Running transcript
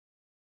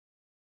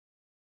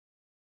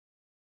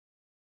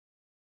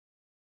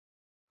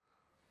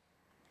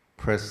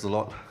Praise the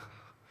Lord.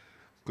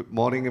 Good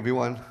morning,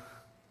 everyone.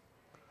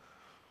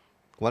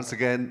 Once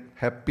again,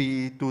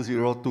 happy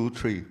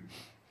 2023.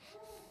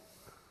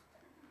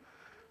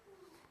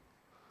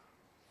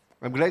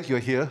 I'm glad you're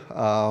here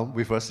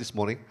with us this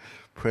morning.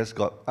 Praise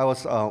God. I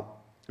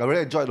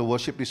really enjoyed the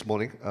worship this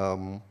morning.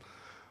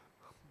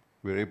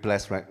 Very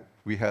blessed, right?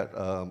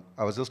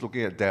 I was just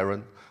looking at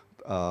Darren,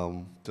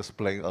 just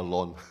playing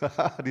alone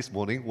this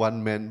morning,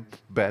 one-man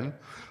band.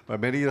 But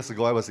many years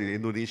ago, I was in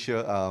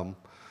Indonesia.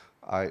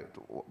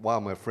 One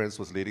of my friends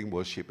was leading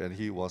worship, and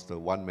he was the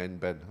one-man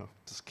band,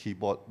 just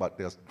keyboard, but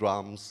there's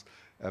drums,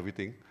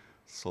 everything.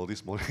 So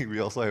this morning we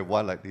also have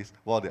one like this,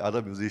 while the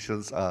other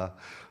musicians are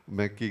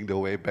making the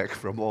way back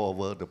from all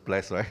over the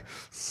place, right?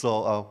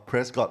 So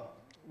praise God,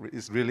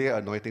 it's really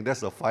anointing.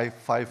 That's a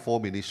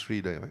 5-4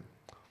 ministry there, right?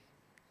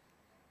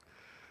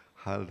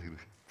 Hallelujah.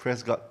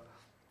 Praise God.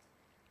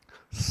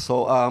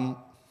 So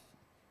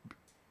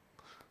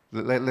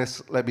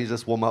let me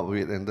just warm up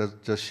with it and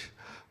just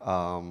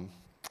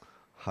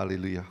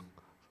hallelujah.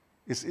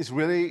 It's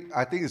really,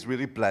 I think it's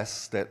really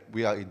blessed that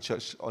we are in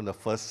church on the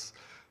first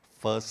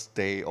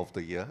day of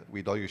the year.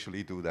 We don't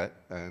usually do that,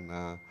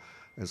 and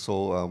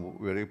so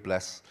we're really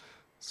blessed.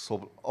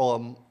 So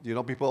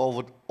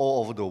people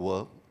all over the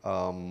world,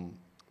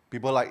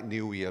 people like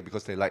New Year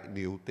because they like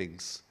new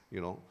things.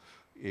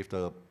 If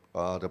the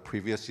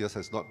previous years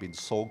has not been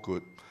so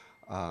good,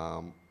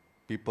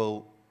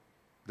 people,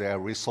 they are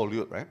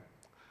resolute, right?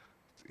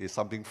 It's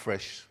something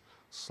fresh.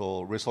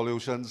 So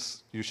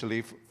resolutions,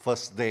 usually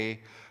first day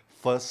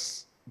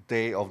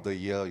of the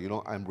year,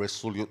 I'm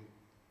resolute.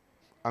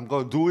 I'm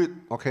going to do it,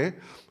 okay?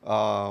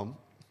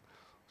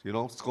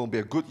 It's going to be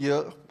a good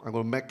year. I'm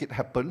going to make it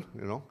happen,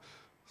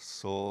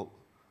 So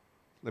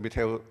let me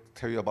tell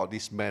you about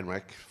this man,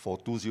 right? For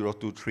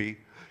 2023,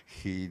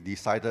 he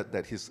decided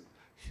that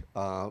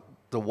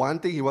the one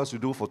thing he wants to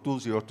do for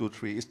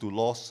 2023 is to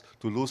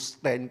lose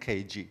 10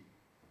 kg.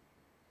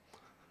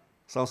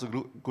 Sounds a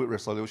good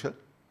resolution,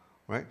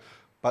 right?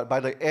 But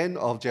by the end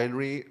of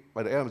January,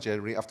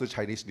 after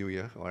Chinese New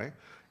Year, all right,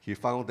 he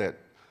found that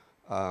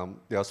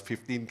there was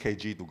 15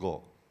 kg to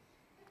go.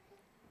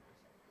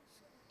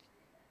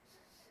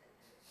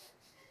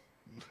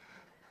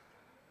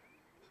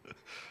 Is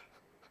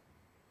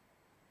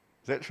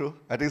that true?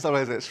 I think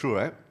sometimes that's true,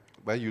 right?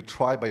 When you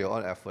try by your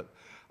own effort.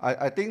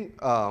 I think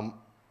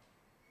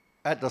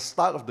at the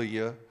start of the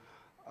year,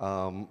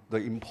 the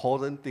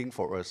important thing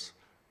for us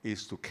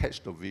is to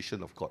catch the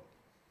vision of God,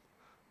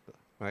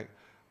 right?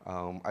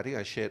 I think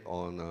I shared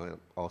on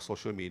our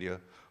social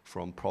media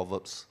from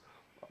Proverbs.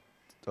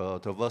 The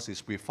verse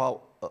is,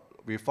 without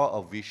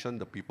a vision,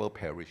 the people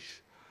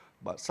perish.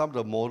 But some of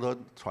the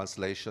modern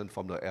translation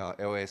from the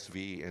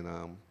LSV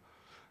and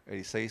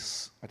it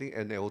says, I think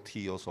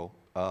NLT also,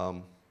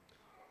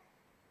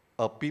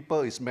 a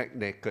people is made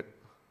naked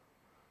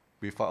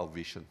without a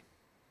vision.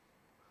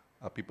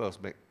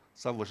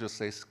 Some versions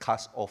says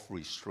cast off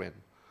restraint.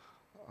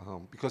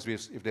 Because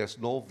if there's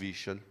no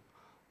vision,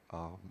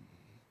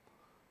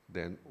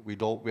 then we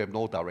have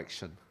no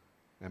direction.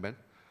 Amen?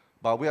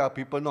 But we are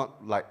people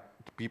not like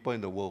people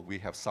in the world. We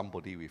have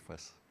somebody with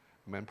us.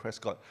 Amen? Praise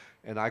God.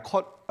 And I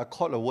caught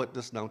a word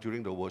just now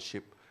during the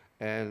worship,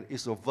 and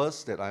it's a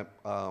verse that I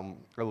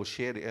will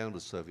share at the end of the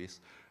service.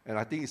 And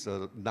I think it's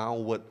a now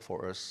word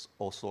for us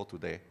also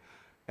today.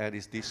 And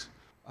it's this,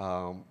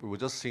 we will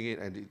just sing it,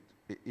 and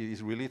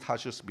it really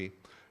touches me.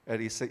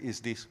 And it's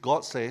this,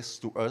 God says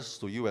to us,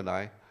 to you and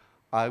I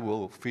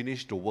will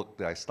finish the work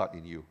that I start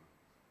in you.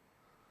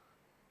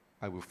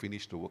 I will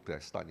finish the work that I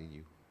start in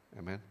you.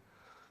 Amen.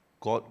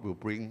 God will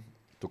bring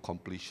to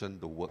completion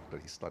the work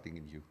that He's starting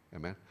in you.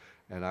 Amen.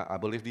 And I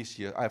believe this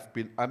year,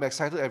 I'm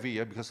excited every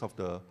year because of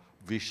the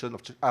vision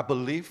of church. I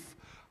believe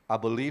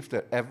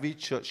that every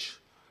church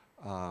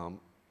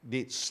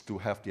needs to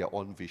have their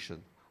own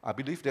vision. I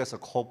believe there's a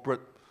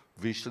corporate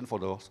vision for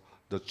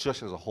the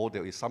church as a whole.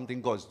 There is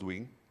something God is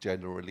doing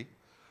generally.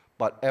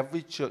 But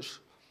every church,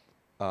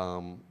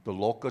 the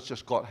local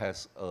church, God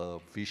has a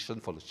vision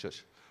for the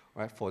church.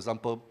 Right? For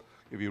example,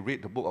 if you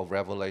read the book of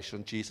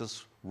Revelation,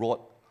 Jesus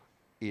wrote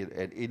in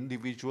an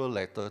individual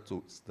letter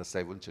to the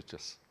 7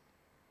 churches,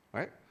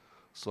 right?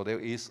 So there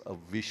is a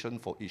vision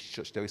for each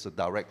church. There is a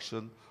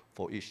direction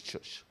for each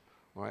church,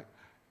 right?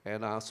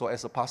 And so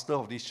as a pastor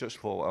of this church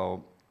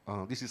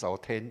this is our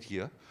 10th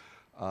year,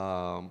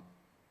 I'm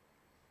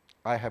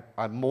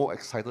more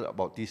excited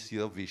about this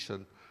year's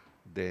vision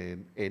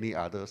than any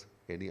other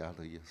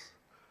years.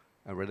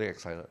 I'm really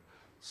excited.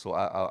 So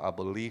I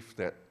believe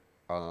that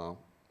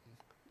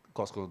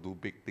God's going to do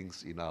big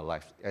things in our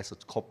lives as a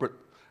corporate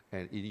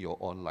and in your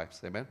own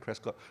lives. Amen. Praise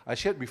God. I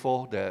shared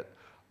before that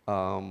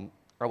I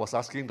was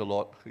asking the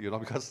Lord,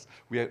 because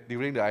we had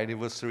during the our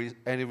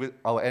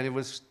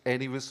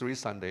anniversary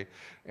Sunday,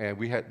 and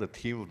we had the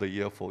theme of the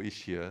year for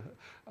each year.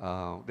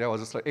 There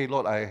was just like, hey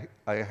Lord, I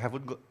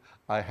haven't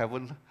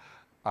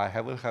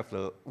have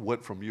the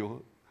word from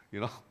you,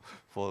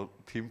 for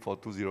theme for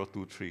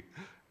 2023,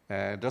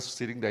 and just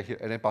sitting there here,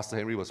 and then Pastor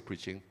Henry was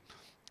preaching,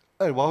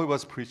 and while he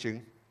was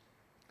preaching,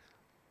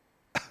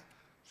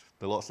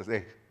 the Lord says,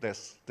 hey,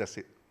 that's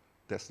it.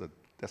 That's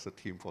the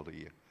theme for the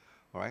year.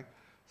 All right?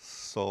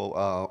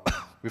 So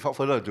without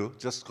further ado,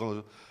 just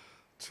going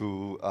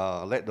to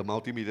let the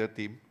multimedia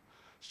team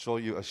show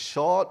you a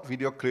short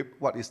video clip.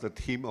 What is the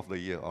theme of the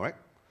year? All right?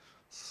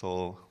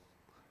 So,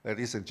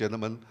 ladies and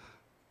gentlemen,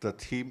 the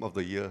theme of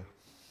the year.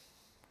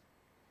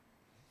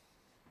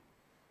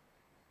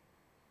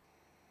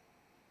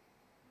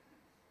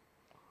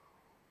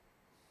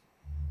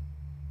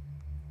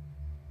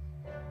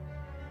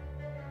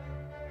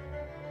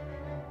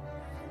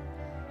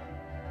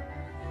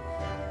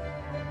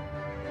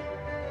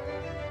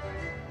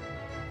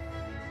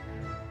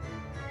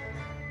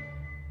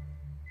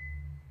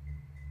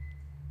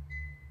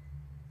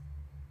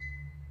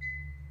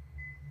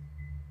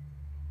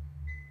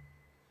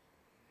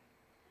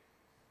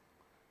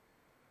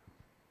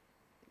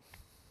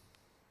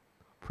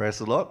 Praise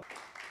the Lord.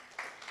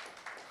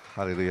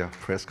 Hallelujah.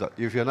 Praise God.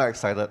 If you're not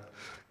excited,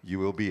 you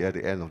will be at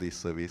the end of this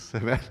service.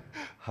 Amen.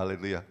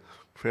 Hallelujah.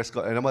 Praise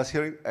God. And I was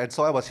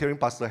hearing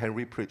Pastor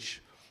Henry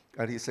preach,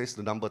 and he says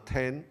the number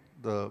 10,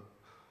 the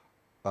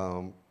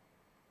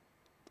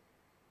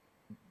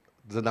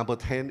number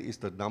 10 is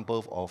the number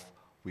of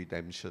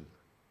redemption.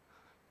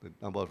 The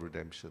number of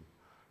redemption.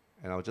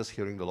 And I was just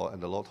hearing the Lord,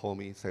 and the Lord told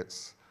me,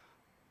 says,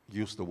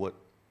 use the word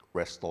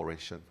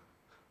restoration.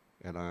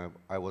 And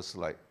I was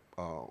like,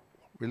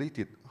 really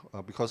did,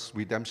 because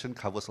redemption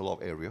covers a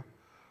lot of area,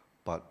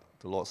 but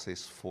the Lord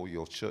says for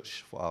your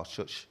church, for our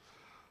church,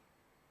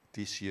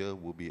 this year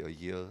will be a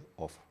year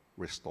of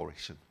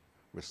restoration.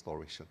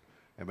 Restoration.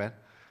 Amen?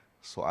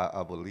 So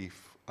I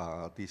believe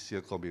this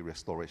year going to be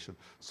restoration.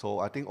 So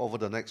I think over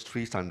the next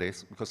 3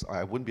 Sundays, because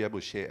I wouldn't be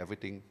able to share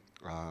everything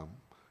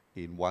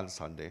in one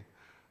Sunday,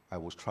 I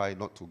will try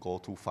not to go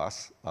too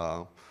fast,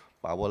 but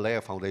I will lay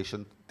a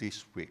foundation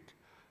this week.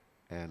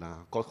 And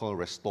God's going to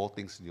restore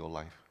things in your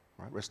life.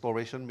 Right?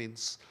 Restoration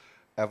means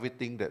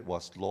everything that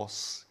was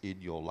lost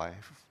in your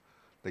life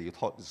that you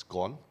thought is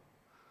gone,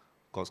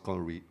 God's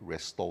going to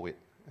restore it.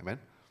 Amen?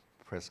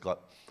 Praise God.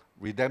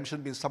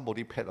 Redemption means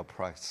somebody paid a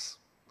price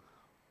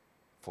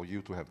for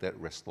you to have that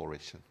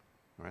restoration.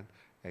 Right?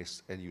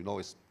 And you know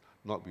it's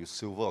not with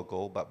silver or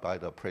gold, but by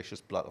the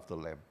precious blood of the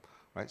Lamb.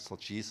 Right? So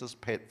Jesus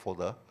paid for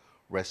the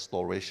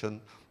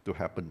restoration to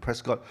happen.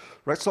 Praise God.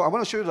 Right, so I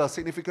want to show you the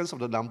significance of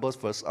the numbers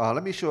first.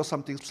 Let me show you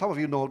something. Some of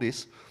you know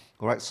this.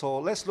 All right, so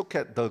let's look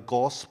at the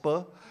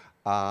gospel,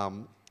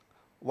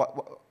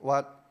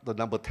 what the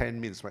number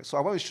 10 means, right? So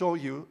I want to show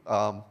you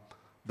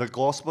the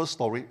gospel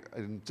story,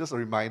 and just a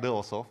reminder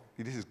also,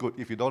 this is good.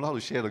 If you don't know how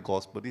to share the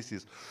gospel, this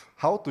is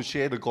how to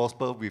share the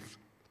gospel with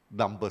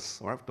numbers,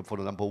 all right, for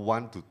the number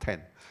 1 to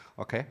 10,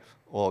 okay?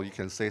 Or you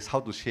can say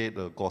how to share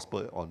the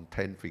gospel on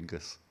 10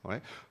 fingers, all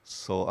right?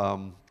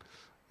 So,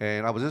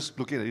 and I was just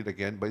looking at it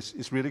again, but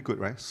it's really good,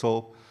 right?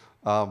 So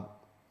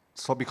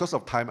because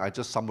of time, I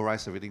just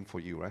summarize everything for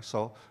you, right?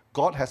 So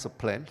God has a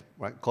plan,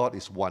 right? God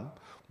is one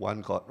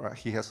God, right?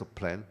 He has a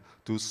plan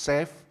to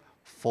save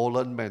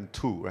fallen man.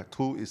 2, right?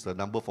 2 is the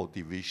number for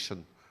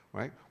division,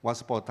 right?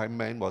 Once upon a time,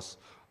 man was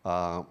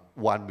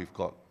one with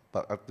God,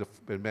 but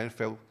when man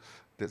fell,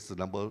 that's the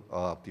number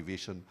of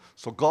division.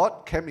 So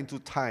God came into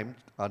time,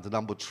 the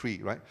number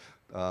 3,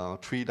 right?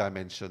 3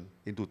 dimension,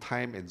 into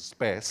time and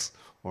space,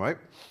 all right?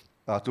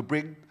 To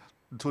bring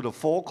to the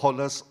 4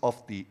 corners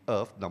of the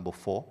earth, number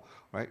 4,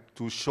 right?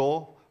 To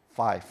show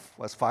 5.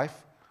 What's 5?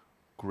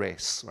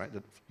 Grace, right?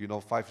 You know,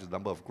 5 is the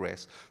number of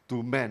grace.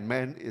 To man,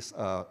 man is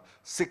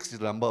 6 is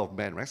the number of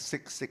man, right?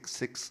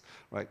 666,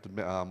 right?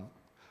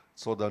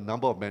 So the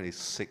number of man is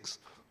 6.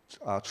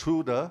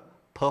 Through the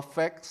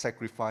perfect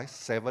sacrifice,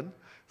 7.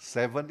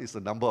 7 is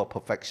the number of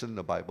perfection in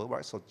the Bible,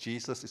 right? So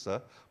Jesus is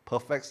a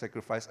perfect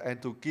sacrifice, and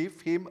to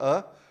give him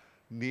a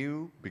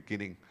new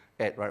beginning.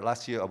 Right?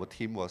 Last year our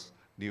theme was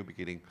new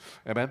beginning.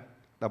 Amen.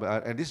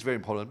 And this is very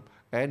important.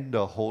 And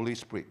the Holy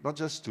Spirit, not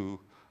just to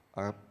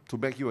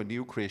make you a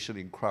new creation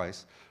in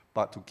Christ,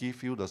 but to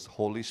give you the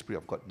Holy Spirit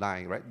of God.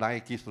 9, right?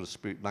 9 gifts of the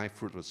Spirit, 9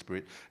 fruit of the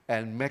Spirit,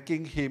 and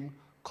making him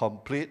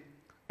complete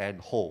and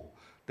whole.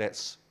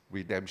 That's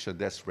redemption.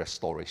 That's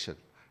restoration.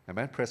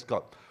 Amen. Praise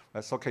God.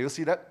 Right, so can you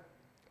see that?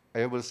 Are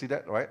you able to see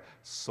that? Right.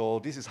 So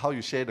this is how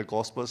you share the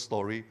gospel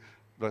story.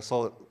 Right?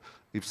 So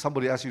if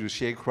somebody asks you to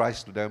share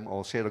Christ to them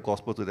or share the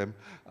gospel to them,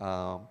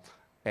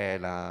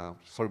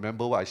 so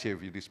remember what I shared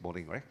with you this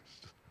morning, right?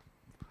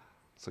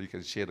 So you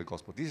can share the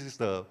gospel. This is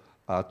the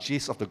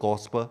gist of the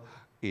gospel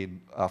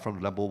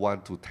from number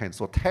 1 to 10.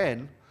 So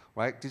 10,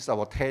 right? This is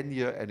our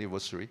 10-year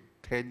anniversary.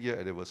 10-year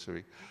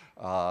anniversary.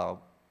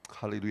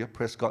 Hallelujah,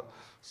 praise God.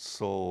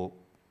 So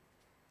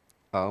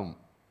we're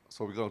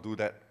going to do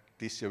that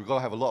this year. We're going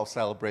to have a lot of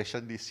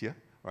celebration this year,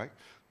 right?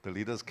 The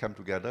leaders come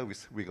together.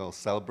 We're going to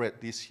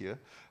celebrate this year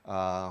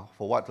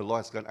for what the Lord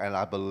has done, and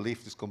I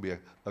believe it's going to be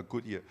a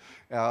good year.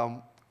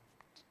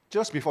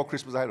 Just before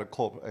Christmas, I had a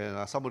call,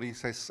 and somebody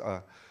says,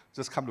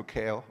 just come to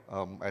KL.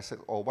 I said,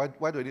 oh, why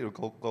do I need to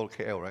go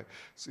to KL, right?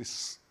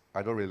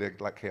 I don't really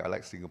like KL, I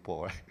like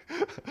Singapore,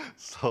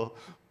 right?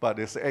 But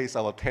they say, hey, it's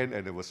our 10th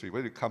anniversary.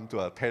 When you come to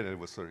our 10th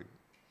anniversary?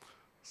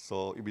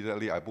 So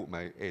immediately I booked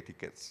my air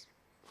tickets.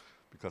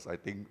 because I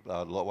think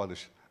the Lord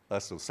wants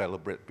us to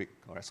celebrate big.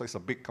 All right, so it's a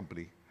big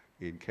company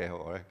in KL.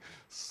 All right,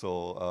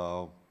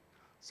 so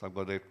I'm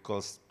going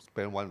to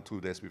spend 1 or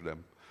 2 days with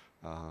them.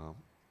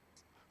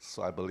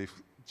 So I believe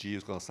G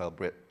is going to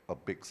celebrate a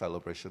big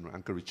celebration.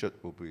 Uncle Richard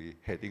will be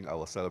heading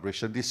our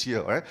celebration this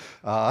year. All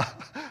right,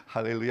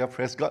 hallelujah,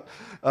 praise God.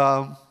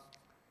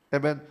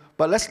 Amen.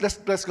 But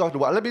let's go to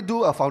what. Let me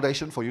do a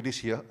foundation for you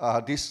this year.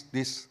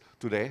 This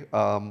today.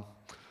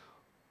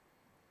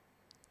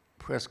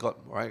 Praise God.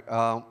 Right.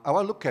 I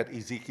want to look at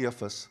Ezekiel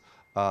first.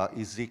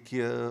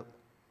 Ezekiel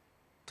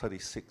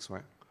 36.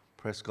 Right.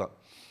 Praise God.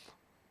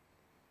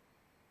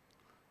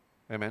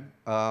 Amen.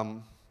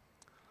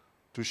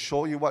 To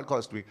show you what God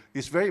is doing,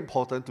 it's very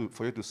important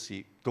for you to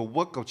see the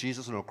work of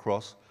Jesus on the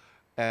cross,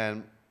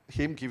 and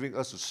Him giving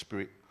us the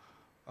Spirit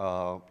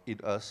in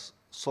us,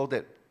 so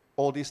that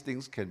all these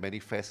things can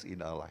manifest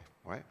in our life,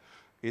 right?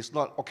 It's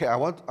not, okay, I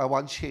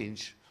want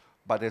change,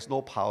 but there's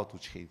no power to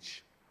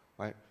change,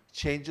 right?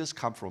 Changes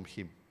come from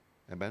Him,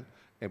 amen?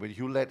 And when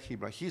you let Him,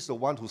 right, He's the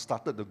one who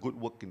started the good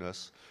work in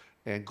us,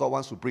 and God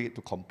wants to bring it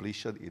to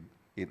completion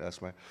in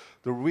us, right?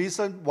 The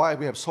reason why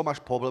we have so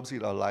much problems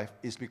in our life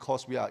is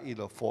because we are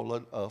in a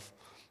fallen earth,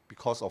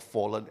 because of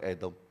fallen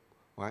Adam,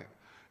 right?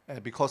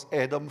 And because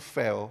Adam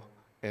fell,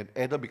 and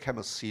Adam became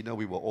a sinner,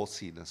 we were all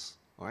sinners,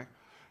 right?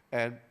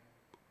 And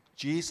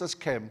Jesus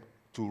came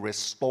to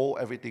restore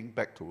everything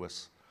back to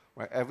us,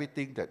 right?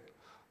 Everything that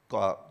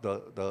God,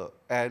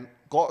 and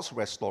God's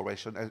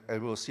restoration,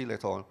 and we'll see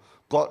later on,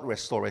 God's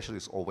restoration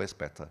is always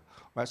better,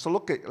 right? So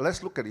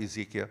let's look at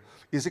Ezekiel.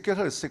 Ezekiel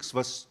 36,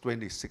 verse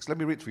 26. Let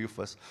me read for you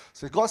first.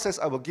 So God says,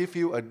 I will give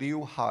you a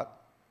new heart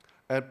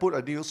and put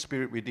a new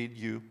spirit within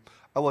you.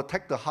 I will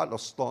take the heart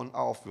of stone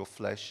out of your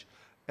flesh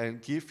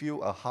and give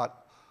you a heart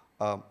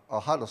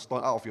of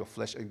stone out of your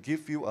flesh and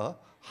give you a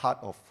heart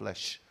of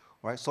flesh.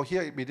 Right? So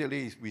here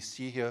immediately we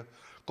see here,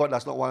 God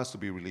does not want us to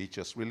be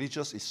religious.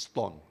 Religious is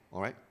stone,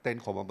 all right? 10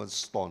 Commandments,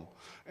 stone.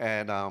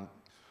 And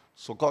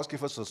so God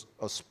gives us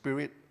a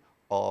spirit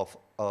of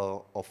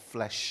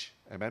flesh.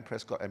 Amen,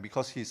 praise God. And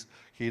because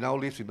He now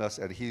lives in us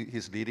and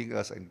He's leading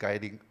us and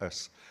guiding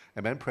us.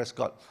 Amen, praise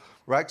God.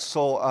 Right?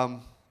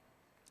 So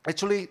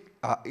actually,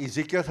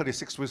 Ezekiel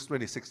 36, verse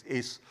 26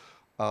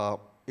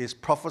 is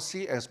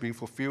prophecy as being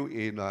fulfilled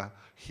in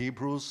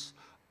Hebrews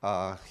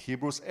 8,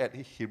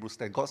 Hebrews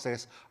 10. God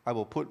says, I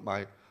will put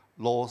my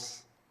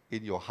laws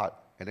in your heart,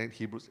 and then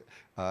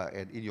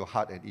and in your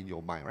heart and in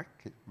your mind, right?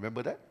 Okay,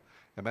 remember that?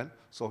 Amen?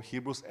 So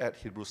Hebrews 8,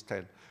 Hebrews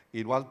 10.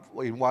 In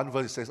one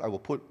verse it says, I will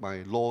put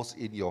my laws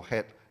in your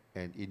head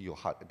and in your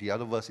heart. The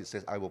other verse it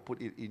says, I will put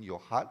it in your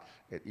heart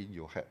and in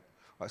your head.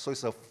 Right? So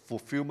it's a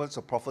fulfillment,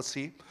 of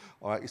prophecy.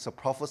 All right? It's a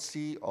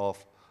prophecy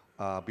of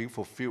being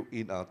fulfilled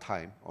in our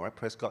time. All right,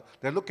 praise God.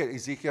 Then look at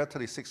Ezekiel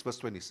 36, verse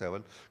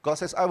 27. God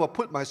says, I will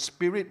put my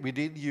spirit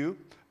within you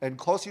and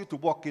cause you to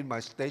walk in my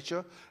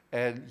stature,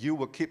 and you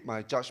will keep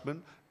my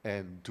judgment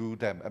and do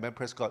them. Amen,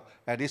 praise God.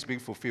 And it's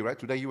being fulfilled, right?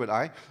 Today, you and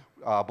I,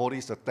 our body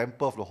is the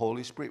temple of the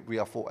Holy Spirit. We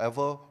are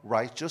forever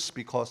righteous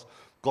because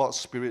God's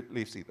Spirit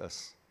lives in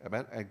us.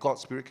 Amen. And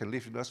God's Spirit can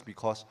live in us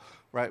because,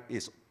 right,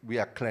 we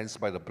are cleansed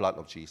by the blood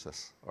of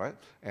Jesus. All right.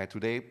 And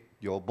today,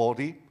 your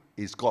body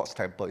is God's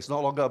temple. It's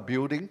no longer a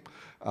building,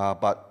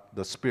 but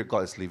the Spirit of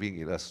God is living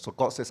in us. So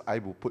God says, I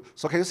will put.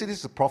 So can you see this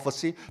is a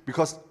prophecy?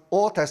 Because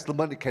Old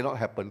Testament, it cannot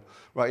happen,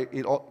 right?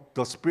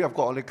 The Spirit of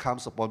God only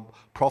comes upon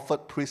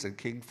prophet, priest, and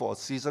king for a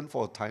season,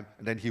 for a time,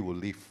 and then He will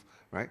leave,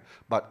 right?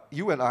 But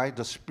you and I,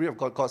 the Spirit of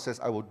God, God says,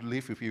 I will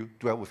live with you,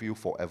 dwell with you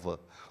forever.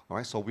 All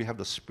right? So we have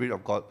the Spirit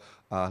of God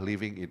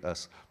living in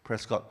us.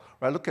 Praise God.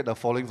 Right? Look at the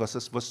following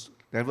verses. Verse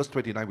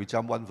 29, we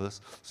jump one verse.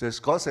 It says,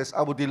 God says,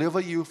 I will deliver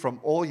you from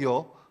all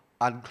your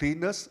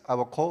uncleanness. I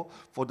will call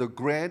for the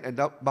grain and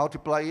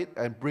multiply it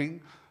and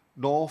bring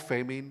no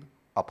famine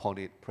upon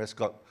it. Praise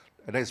God.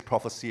 And that is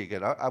prophecy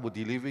again. I will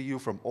deliver you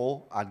from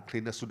all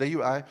uncleanness. Today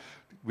you and I,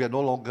 we are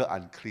no longer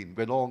unclean.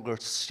 We are no longer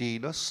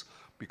sinners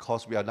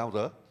because we are now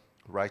the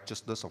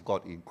righteousness of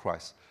God in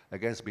Christ.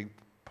 Again, it's being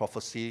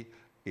prophecy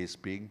is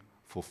being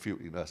fulfilled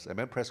in us.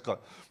 Amen. Praise God.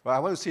 Well, I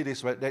want to see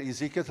this, right? That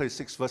Ezekiel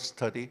 36, verse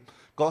 30.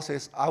 God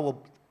says, I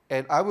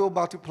will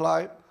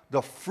multiply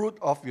the fruit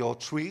of your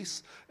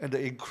trees and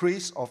the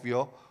increase of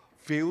your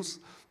fields,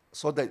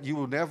 so that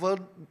you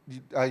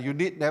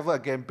need never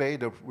again bear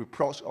the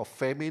reproach of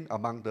famine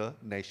among the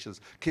nations.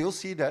 Can you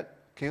see that?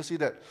 Can you see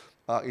that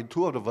in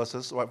two of the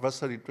verses, right, verse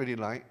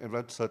 29 and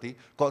verse 30,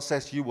 God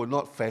says you will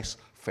not face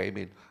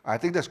famine. I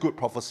think that's good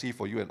prophecy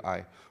for you and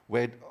I.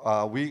 When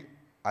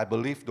I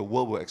believe the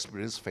world will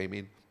experience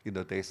famine in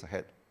the days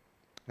ahead.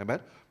 Amen?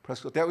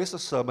 There is a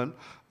sermon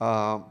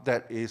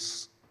that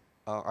is,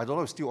 I don't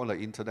know if it's still on the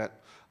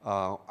internet.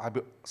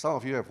 Some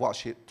of you have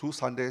watched it 2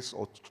 Sundays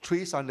or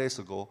 3 Sundays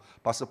ago.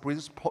 Pastor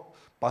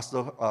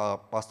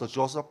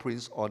Joseph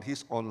Prince on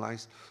his online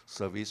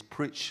service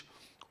preached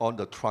on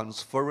the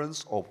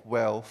transference of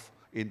wealth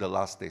in the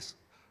last days.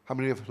 How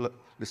many have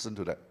listened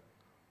to that?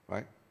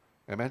 Right?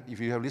 Amen.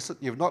 If you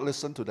have not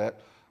listened to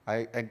that,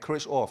 I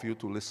encourage all of you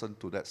to listen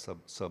to that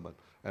sermon.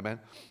 Amen.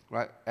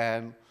 Right?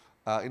 And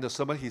In the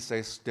sermon, he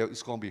says there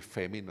is going to be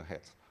famine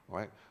ahead. All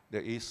right,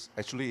 there is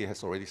actually it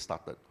has already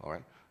started. All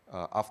right,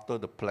 after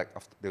the plague,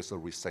 there's a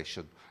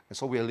recession, and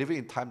so we are living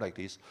in time like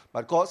this.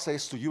 But God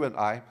says to you and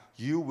I,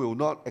 you will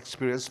not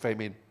experience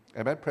famine.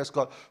 Amen. Praise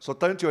God. So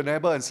turn to your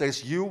neighbor and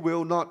says, you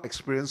will not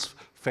experience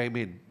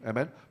famine.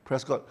 Amen.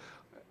 Praise God.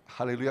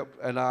 Hallelujah.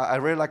 And I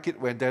really like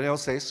it when Daniel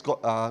says,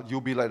 God,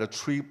 you'll be like the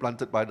tree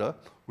planted by the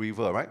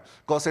river, right?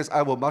 God says,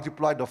 I will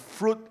multiply the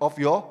fruit of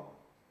your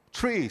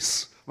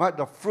trees, right?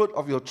 The fruit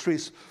of your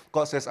trees.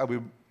 God says, I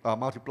will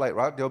multiply it,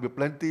 right? There will be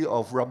plenty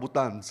of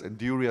rambutans and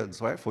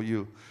durians, right, for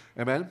you.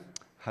 Amen?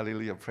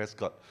 Hallelujah. Praise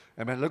God.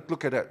 Amen.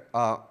 Look at that.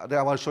 Then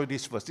I want to show you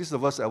this verse. This is the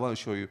verse I want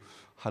to show you.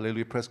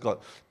 Hallelujah. Praise God.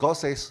 God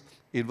says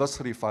in verse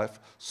 35,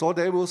 so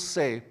they will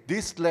say,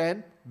 this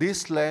land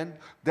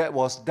that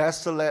was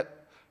desolate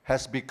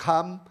has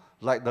become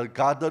like the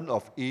Garden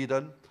of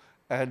Eden,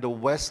 and the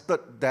wasted,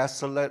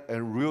 desolate,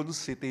 and ruined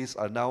cities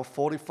are now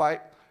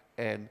fortified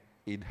and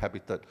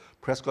inhabited.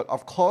 Praise God.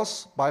 Of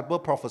course, Bible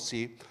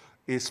prophecy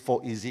is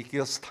for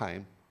Ezekiel's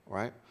time,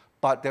 right?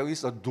 But there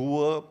is a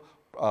dual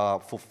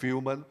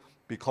fulfillment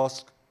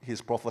because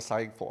he's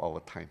prophesying for our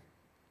time.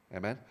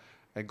 Amen?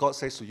 And God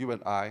says to you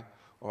and I,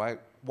 all right,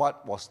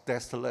 what was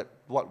desolate,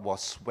 what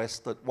was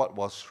wasted, what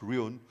was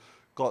ruined,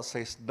 God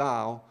says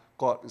now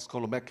God is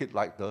going to make it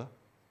like the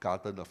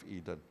Garden of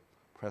Eden.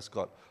 Praise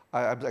God.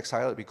 I'm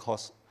excited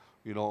because,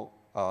 you know,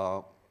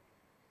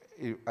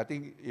 I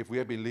think if we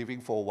have been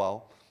living for a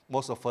while,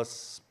 most of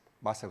us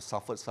must have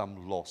suffered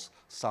some loss,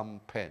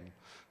 some pain,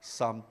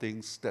 some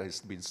things that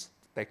has been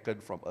taken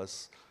from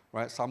us,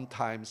 right?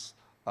 Sometimes,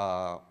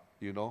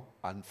 you know,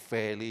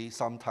 unfairly.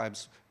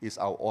 Sometimes it's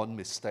our own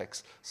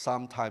mistakes.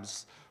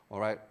 Sometimes, all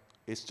right,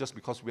 it's just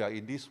because we are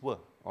in this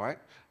world, all right?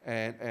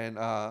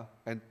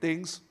 And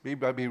things,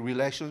 it might be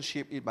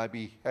relationship, it might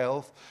be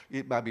health,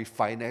 it might be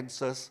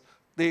finances,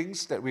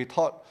 things that we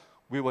thought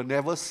we will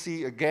never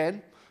see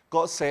again.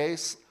 God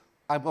says,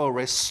 I'm going to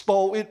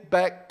restore it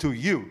back to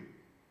you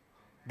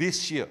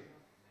this year.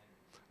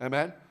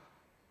 Amen?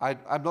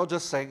 I'm not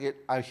just saying it,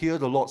 I hear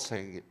the Lord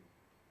saying it.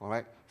 All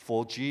right?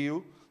 For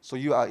GU, so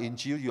you are in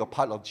GU, you are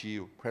part of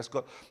GU. Praise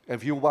God.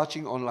 If you're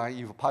watching online,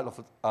 you're part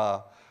of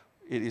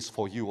it is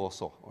for you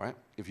also. All right?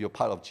 If you're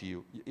part of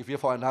GU. If you're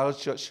for another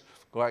church,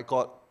 all right,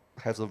 God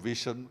has a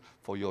vision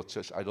for your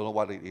church. I don't know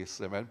what it is.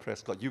 Amen?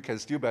 Praise God. You can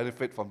still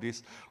benefit from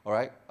this, all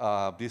right,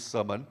 this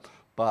sermon.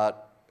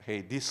 But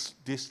hey, this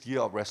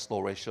year of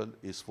restoration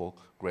is for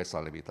Grace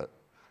Unlimited.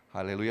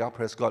 Hallelujah.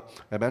 Praise God.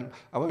 Amen.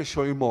 I want to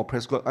show you more.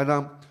 Praise God.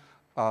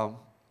 And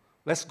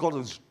let's go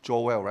to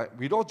Joel, right?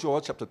 We know Joel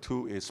chapter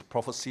 2 is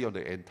prophecy on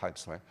the end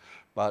times, right?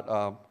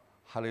 But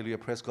hallelujah.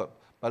 Praise God.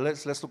 But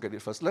let's look at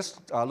it first. Let's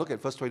look at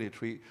verse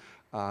 23.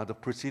 The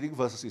preceding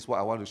verses is what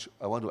I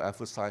want to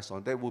emphasize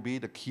on. That will be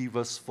the key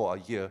verse for a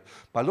year.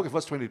 But look at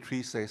verse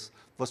 23 says,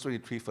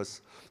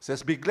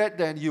 be glad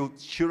then, you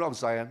children of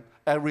Zion,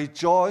 and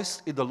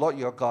rejoice in the Lord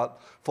your God,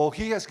 for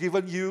he has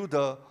given you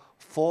the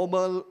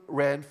former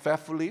rain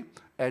faithfully,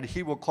 and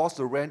he will cause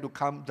the rain to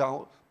come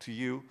down to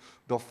you,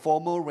 the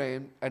former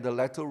rain and the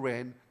latter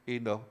rain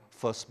in the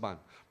first month.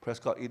 Praise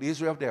God. In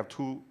Israel, they have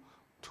two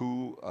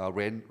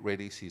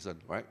rainy season,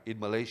 right? In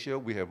Malaysia,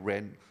 we have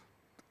rain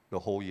the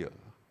whole year,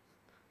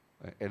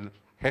 right? And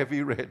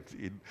heavy rain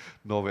in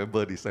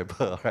November,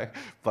 December, right?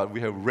 But we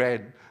have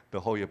rain the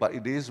whole year. But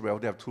in Israel,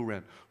 they have two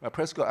rain. Right?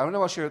 Praise God. I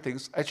want to share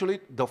things. Actually,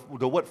 the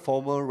word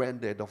former rain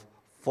there, the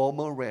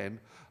former rain,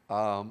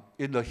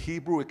 in the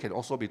Hebrew, it can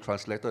also be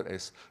translated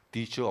as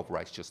teacher of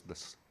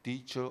righteousness.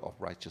 Teacher of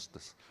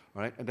righteousness.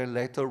 Right? And then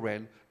later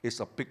rain is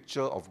a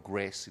picture of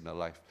grace in our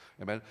life.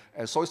 Amen.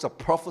 And so it's a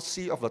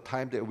prophecy of the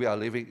time that we are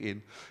living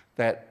in,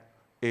 that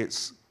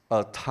it's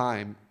a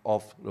time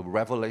of the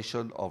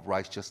revelation of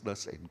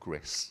righteousness and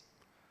grace.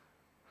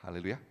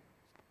 Hallelujah.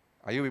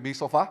 Are you with me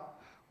so far?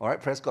 All right,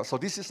 praise God. So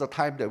this is the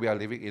time that we are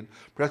living in.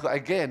 Praise God.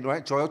 Again,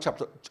 right, Joel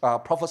chapter,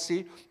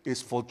 prophecy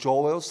is for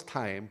Joel's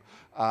time,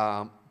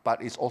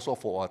 but it's also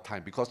for our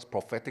time, because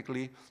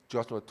prophetically,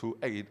 Joel chapter 2,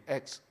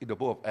 in the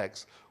book of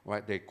Acts,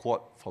 right, they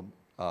quote from,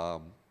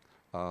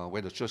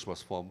 when the church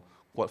was formed,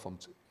 quote from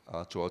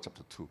Joel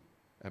chapter 2.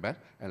 Amen?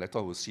 And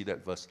later we'll see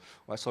that verse.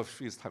 Right, so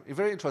it's time. It's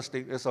very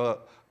interesting. There's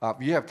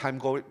you have time,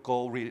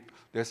 go read it.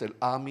 There's an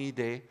army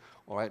day,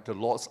 all right, the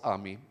Lord's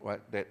army, right,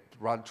 that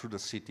run through the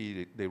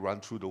city, they run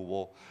through the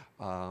wall.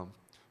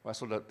 Right,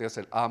 so there's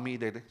an army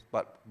day,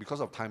 but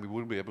because of time, we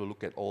wouldn't be able to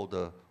look at all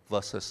the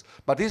verses.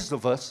 But this is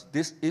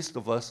the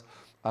verse,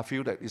 I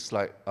feel that it's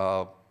like,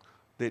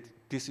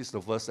 this is the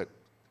verse that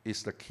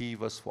is the key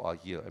verse for our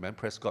year. Amen,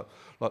 praise God.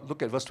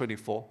 Look at verse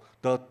 24.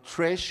 The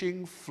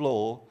threshing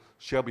floor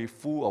shall be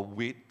full of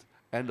wheat,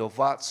 and the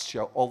vats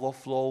shall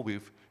overflow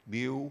with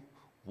new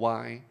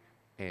wine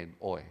and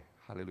oil.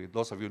 Hallelujah.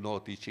 Those of you know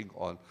teaching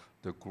on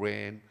the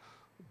grain,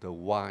 the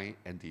wine,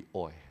 and the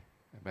oil.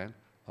 Amen.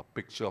 A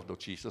picture of the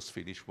Jesus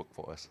finished work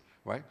for us.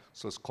 Right?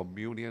 So it's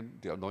communion,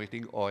 the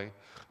anointing oil,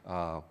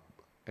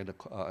 and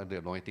the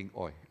anointing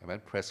oil.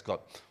 Amen. Praise God.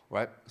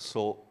 Right?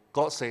 So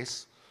God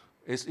says,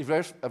 it's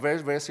very,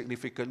 very, very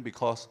significant,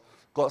 because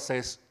God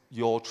says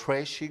your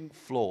threshing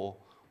floor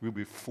will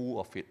be full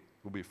of it.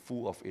 Will be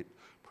full of it.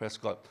 Praise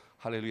God.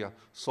 Hallelujah.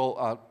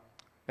 So,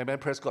 amen.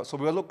 Praise God. So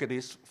we'll look at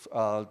this,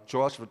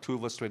 Joel 2,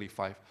 verse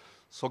 25.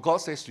 So God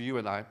says to you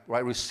and I,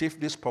 right, receive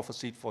this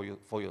prophecy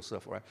for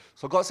yourself, right?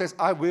 So God says,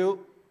 I will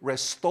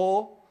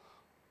restore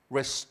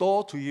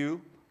to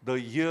you the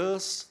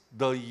years,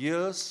 all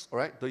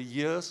right, the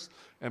years,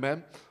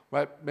 amen,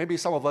 right? Maybe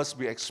some of us,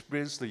 we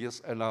experience the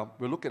years, and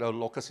we'll look at our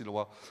locusts in a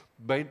while.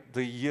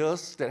 The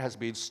years that has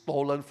been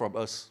stolen from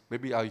us,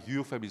 maybe our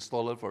youth have been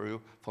stolen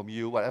from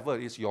you, whatever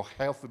it is, your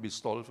health will be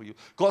stolen from you.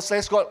 God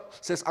says,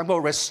 I'm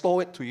going to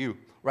restore it to you,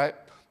 right?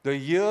 The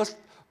years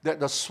that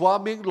the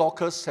swarming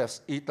locust has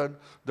eaten,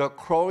 the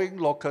crowing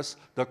locust,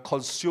 the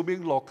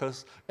consuming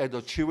locust, and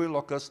the chewing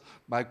locust,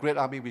 my great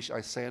army which I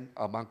send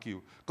among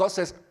you. God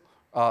says,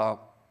 I'm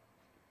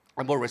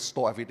going to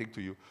restore everything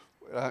to you.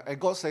 And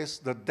God says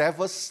the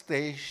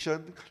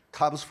devastation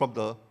comes from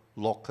the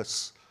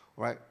locusts,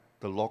 right?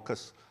 The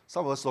locusts.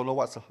 Some of us don't know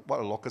what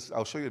a locust is.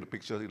 I'll show you the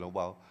picture in a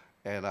while.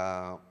 And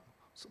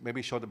so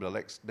maybe show them the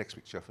next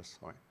picture first,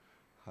 all right?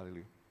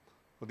 Hallelujah.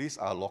 So these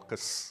are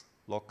locusts,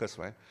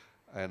 right?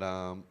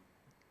 And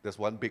there's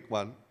one big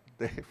one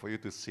there for you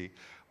to see.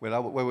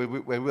 When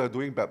we were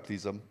doing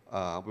baptism,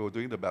 we were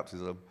doing the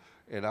baptism,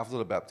 and after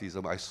the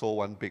baptism, I saw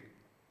one big,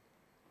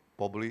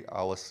 probably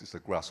ours is a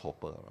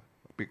grasshopper, right?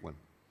 A big one,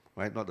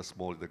 right? Not the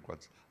small little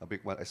ones, a big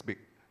one, as big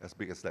as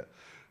that.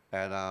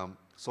 And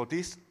so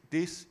this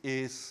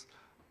is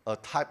a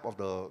type of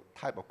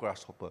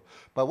grasshopper.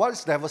 But what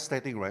is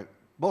devastating, right?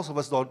 Most of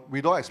us don't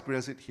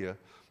experience it here,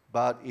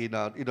 but in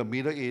the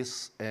Middle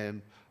East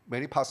and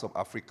many parts of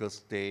Africa,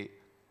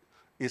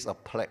 it's a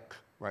plague,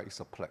 right? It's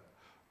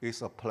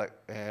a plague.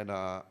 And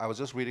I was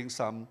just reading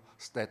some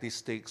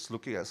statistics,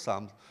 looking at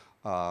some,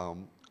 a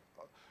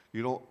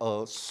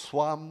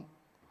swarm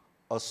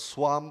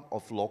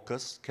of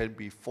locusts can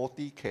be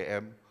 40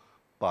 km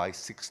by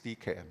 60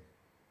 km.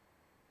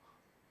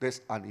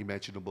 That's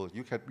unimaginable.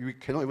 You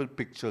cannot even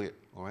picture it,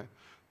 all right?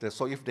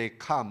 So if they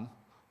come,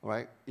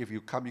 right? If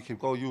you come, you can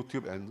go on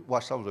YouTube and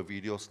watch some of the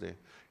videos there.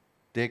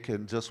 They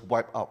can just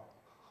wipe out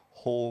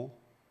whole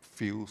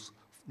fields,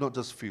 not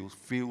just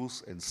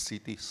fields and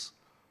cities,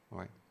 all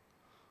right?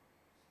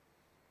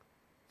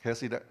 Can you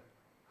see that?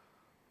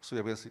 So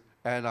you can see.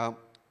 And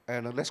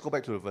let's go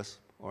back to the verse,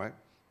 all right?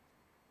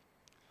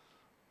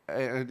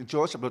 And in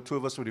Joel chapter 2,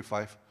 verse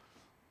 25,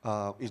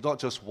 it's not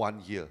just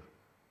 1 year.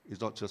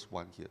 It's not just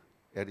 1 year.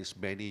 And it's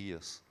many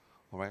years,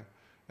 all right?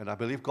 And I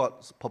believe God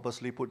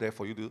purposely put there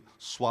for you to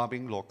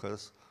swarming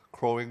locusts,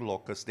 crowing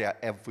locusts. They are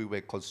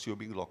everywhere,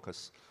 consuming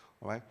locusts,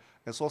 all right?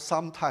 And so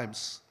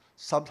sometimes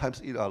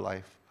in our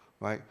life,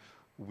 right,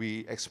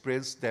 we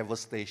experience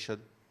devastation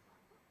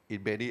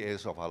in many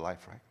areas of our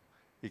life, right?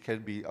 It can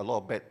be a lot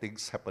of bad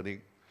things happening,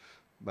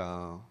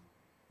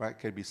 right?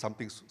 Can be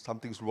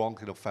something's wrong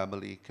in the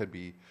family. Can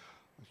be,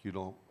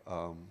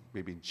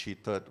 we've been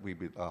cheated.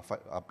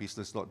 Our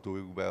business not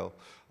doing well.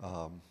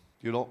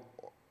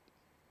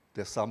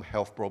 There's some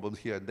health problems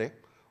here and there.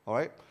 All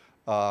right.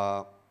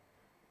 God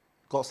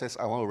says,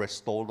 I want to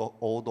restore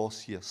all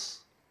those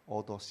years.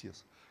 All those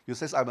years. He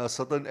says, I'm at a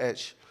certain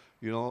age.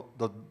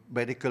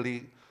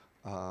 Medically,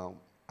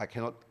 I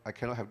cannot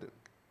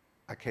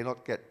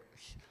get.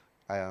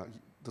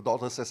 The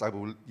doctor says,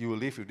 you will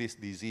live with this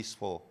disease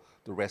for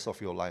the rest of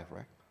your life,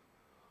 right?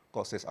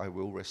 God says, I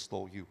will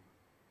restore you.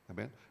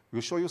 Amen.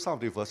 We'll show you some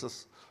of the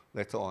verses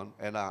later on,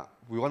 and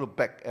we want to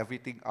back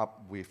everything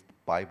up with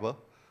Bible,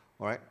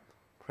 all right?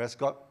 Praise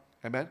God.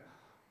 Amen.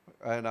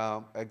 And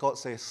God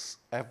says,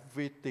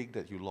 everything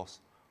that you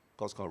lost,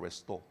 God's going to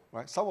restore,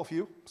 right? Some of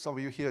you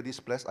hear this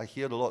place. I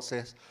hear the Lord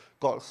says,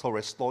 God will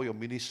restore your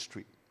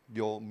ministry.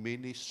 Your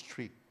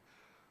ministry.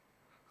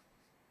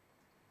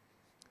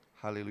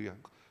 Hallelujah.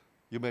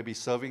 You may be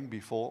serving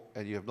before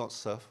and you have not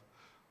served,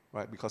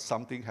 right? Because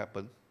something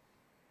happened.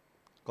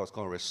 God's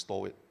going to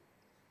restore it.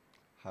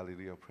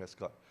 Hallelujah. Praise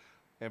God.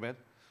 Amen.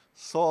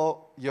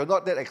 So you're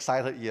not that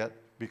excited yet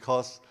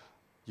because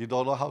you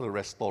don't know how the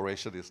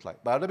restoration is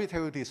like. But let me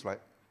tell you this, right?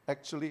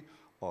 Actually,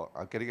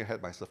 I'm getting ahead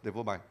of myself.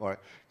 Never mind. All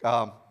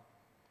right.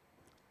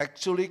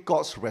 Actually,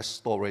 God's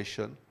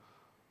restoration,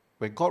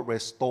 when God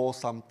restores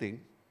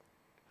something,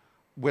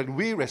 when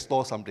we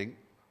restore something,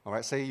 all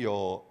right, say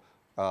your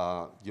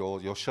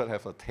shirt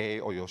have a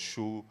tear or your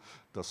shoe,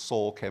 the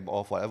sole came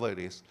off, whatever it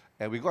is,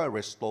 and we got to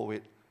restore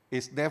it,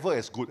 it's never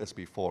as good as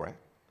before, right?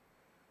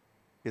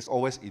 It's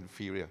always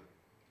inferior.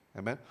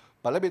 Amen?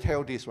 But let me tell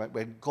you this, right?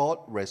 When God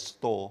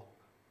restores,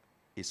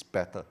 it's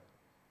better.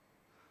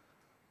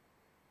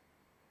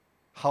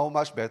 How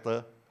much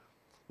better?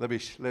 Let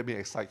me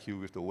excite you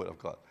with the word of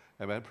God.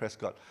 Amen? Praise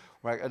God.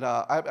 Right? And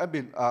I've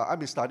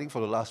been studying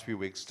for the last few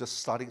weeks, just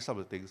studying some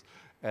of the things,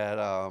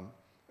 and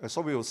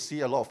so we will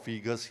see a lot of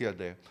figures here and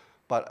there.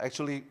 But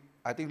actually,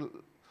 I think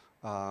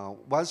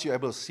once you're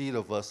able to see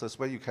the verses,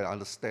 when you can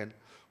understand,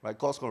 right,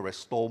 God's going to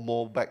restore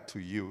more back to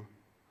you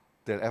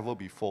than ever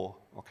before,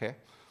 okay?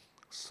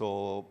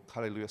 So,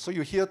 hallelujah. So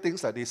you hear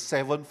things like this,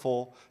 7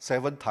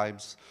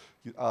 times,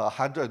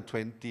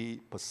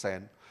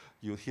 120%.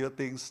 You hear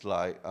things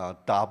like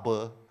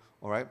double,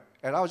 all right?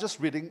 And I was just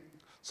reading.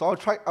 So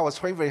I was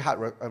trying very hard,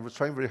 right? I was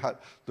trying very hard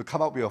to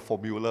come up with a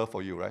formula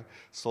for you, right?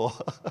 So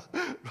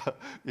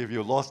if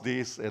you lost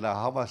this and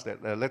how much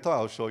that, later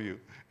I'll show you,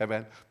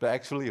 amen. But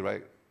actually,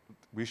 right,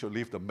 we should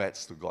leave the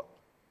maths to God,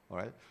 all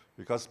right?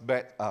 Because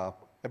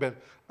amen.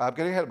 I'm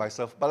getting ahead of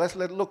myself, but let's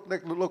look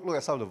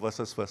at some of the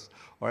verses first,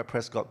 all right?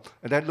 Praise God,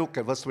 and then look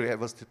at verse 28,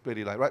 verse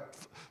 29, right?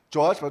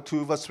 Joel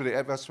 2, verse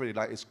 28, verse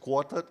 29 is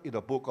quoted in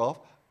the book of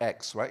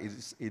Acts, right?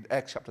 It's in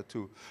Acts chapter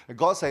 2. And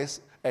God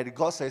says, and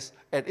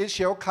it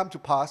shall come to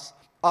pass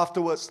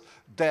afterwards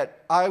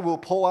that I will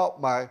pour out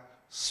my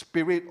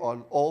spirit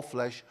on all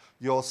flesh.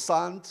 Your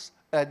sons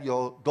and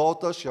your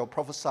daughters shall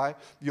prophesy.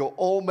 Your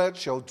old men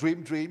shall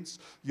dream dreams.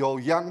 Your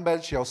young men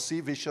shall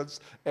see visions.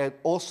 And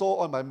also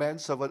on my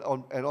manservant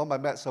and on my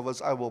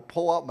maidservants I will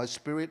pour out my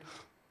spirit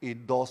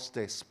in those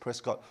days.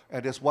 Praise God.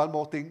 And there's one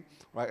more thing,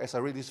 right? As I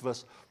read this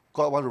verse,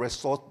 God wants to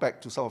restore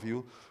back to some of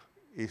you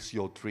is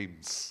your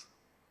dreams.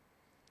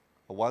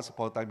 Once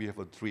upon a time, you have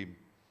a dream,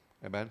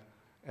 amen.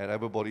 And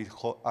everybody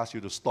asks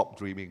you to stop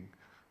dreaming,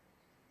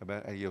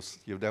 amen. And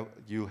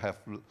you have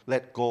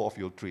let go of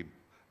your dream,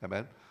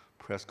 amen.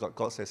 Praise God.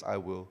 God says, "I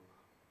will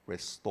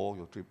restore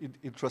your dream."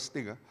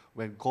 Interesting,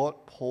 when God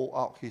poured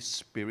out His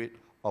Spirit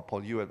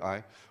upon you and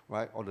I,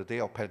 right on the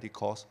day of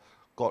Pentecost,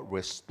 God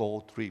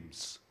restored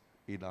dreams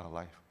in our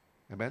life,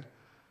 amen.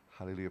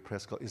 Hallelujah.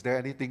 Praise God. Is there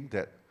anything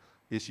that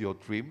is your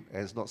dream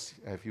and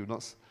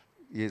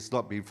it's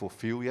not been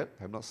fulfilled yet?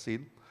 Have not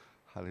seen?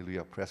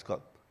 Hallelujah, praise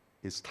God.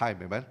 It's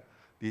time, amen.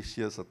 This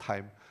year's a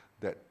time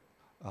that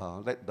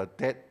let the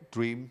dead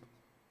dream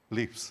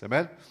lives,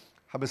 amen.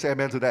 How many say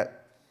amen to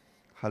that?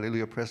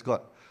 Hallelujah, praise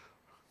God.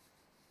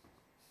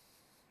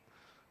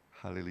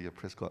 Hallelujah,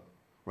 praise God.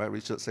 Right,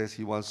 Richard says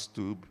he wants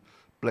to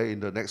play in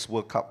the next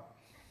World Cup.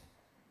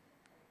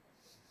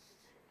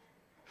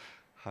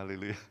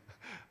 Hallelujah.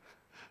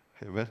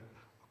 Amen.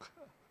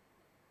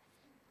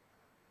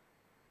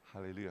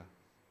 Hallelujah.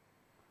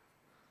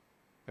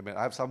 Amen.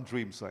 I have some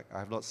dreams, right? I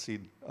have not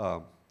seen.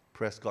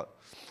 Praise God.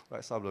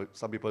 Right?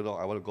 Some people know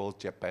I want to go to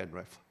Japan,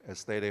 right? And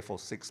stay there for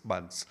 6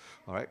 months.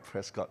 All right.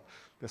 Praise God.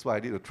 That's why I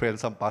need to train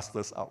some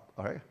pastors out.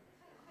 All right.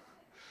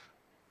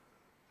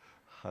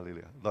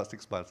 Hallelujah. Not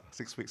 6 months.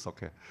 6 weeks.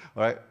 Okay.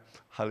 All right.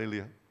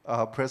 Hallelujah.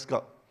 Praise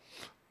God.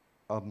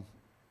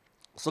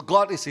 So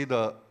God is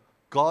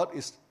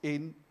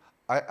in.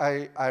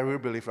 I really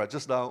believe, right?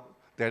 Just now,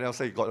 Daniel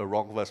said you got the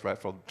wrong verse, right,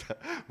 from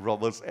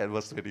Romans 8,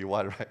 verse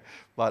 21, right?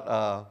 But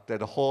that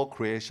the whole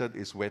creation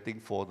is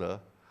waiting for the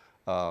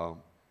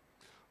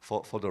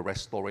for the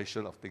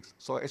restoration of things.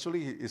 So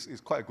actually,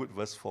 it's quite a good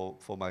verse for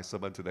my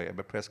sermon today.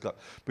 And praise God.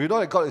 But you know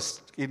that God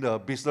is in the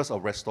business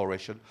of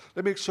restoration.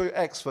 Let me show you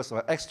Acts first.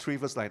 Acts 3,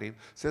 verse 19 it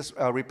says,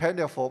 "Repent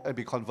therefore and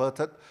be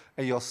converted,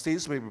 and your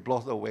sins may be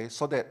blotted away,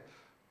 so that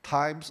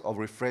times of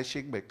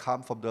refreshing may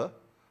come from the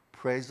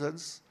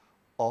presence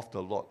of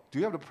the Lord." Do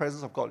you have the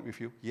presence of God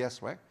with you?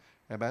 Yes, right?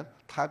 Amen.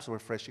 Times of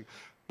refreshing.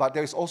 But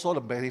there is also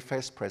the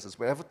manifest presence.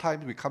 Whenever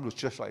time we come to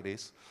church like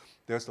this,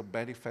 there's the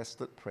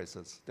manifested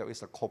presence. There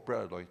is a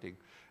corporate anointing.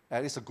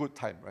 And it's a good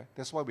time, right?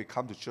 That's why we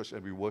come to church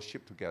and we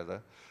worship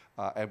together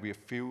and we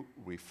feel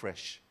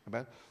refreshed.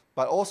 Amen.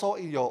 But also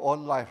in your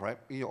own life, right?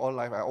 In your own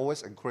life, I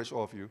always encourage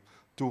all of you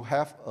to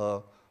have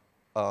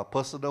a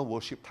personal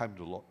worship time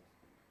to the Lord.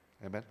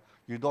 Amen.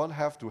 You don't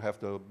have to have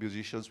the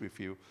musicians with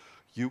you.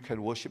 You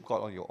can worship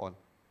God on your own.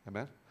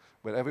 Amen.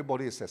 When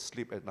everybody is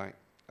asleep at night,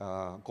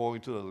 go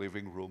into the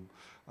living room,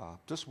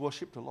 just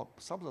worship the Lord.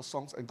 Some of the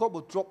songs, and God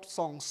will drop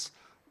songs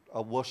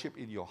of worship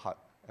in your heart.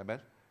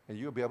 Amen. And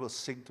you'll be able to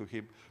sing to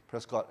Him.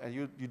 Praise God. And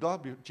you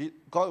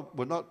don't God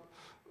will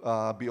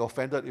not be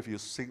offended if you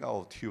sing out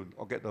of tune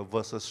or get the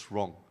verses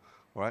wrong.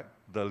 Right?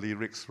 The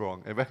lyrics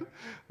wrong. Amen.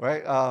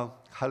 Right?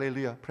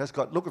 Hallelujah. Praise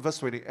God. Look at verse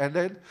 20. "And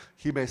then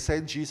He may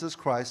send Jesus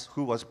Christ,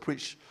 who was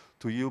preached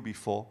to you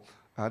before."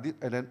 And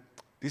then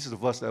this is the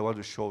verse that I want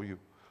to show you.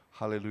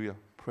 Hallelujah.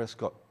 Praise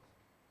God.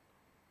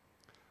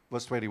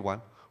 Verse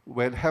 21.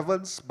 "When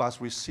heavens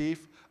must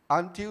receive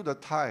until the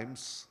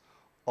times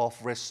of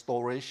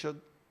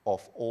restoration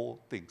of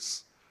all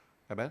things."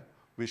 Amen.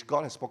 "Which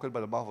God has spoken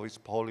by the mouth of His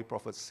holy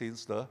prophets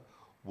since the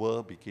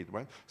world began."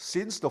 Right?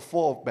 Since the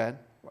fall of man,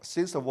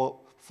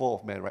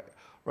 right?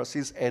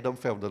 Since Adam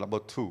fell to number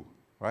 2,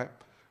 right?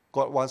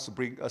 God wants to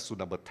bring us to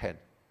number 10.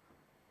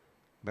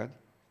 Amen.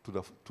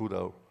 To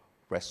the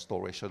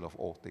restoration of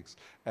all things.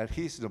 And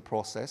He's in the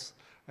process.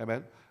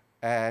 Amen.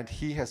 And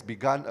He has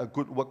begun a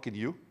good work in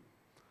you.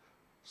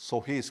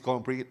 So He is going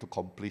to bring it to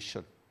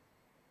completion.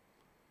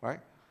 Right?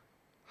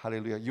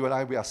 Hallelujah. You and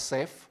I, we are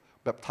saved,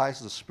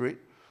 baptized in the Spirit,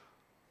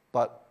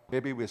 but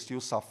maybe we're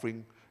still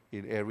suffering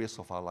in areas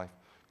of our life.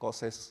 God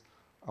says,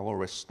 "I want to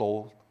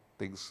restore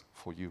things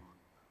for you."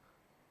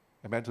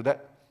 Amen to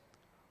that?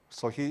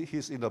 So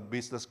He's in the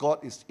business.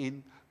 God is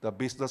in the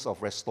business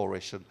of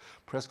restoration.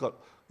 Praise God.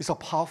 It's a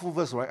powerful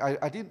verse, right?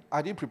 I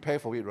didn't prepare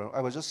for it, right?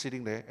 I was just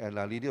sitting there, and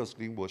Lydia was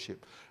leading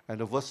worship,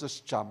 and the verses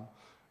jumped.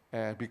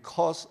 And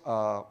because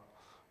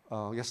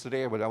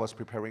yesterday when I was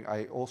preparing,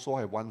 I also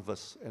have one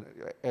verse.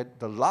 And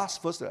the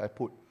last verse that I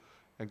put,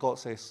 and God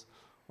says,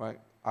 right,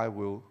 I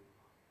will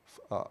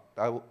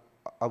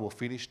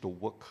finish the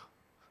work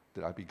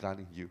that I began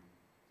in you.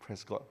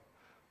 Praise God.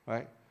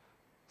 Right?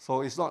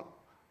 So it's not,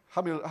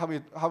 how many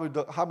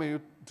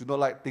do not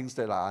like things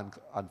that are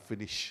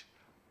unfinished?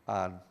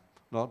 And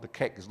no, the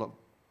cake is not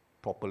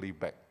properly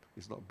baked.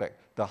 It's not baked.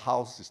 The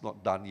house is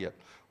not done yet.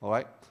 All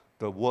right?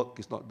 The work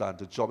is not done.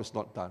 The job is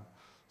not done.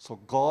 So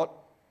God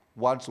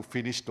wants to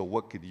finish the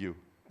work in you.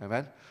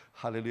 Amen?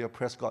 Hallelujah.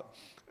 Praise God.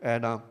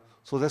 And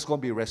so there's going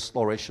to be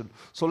restoration.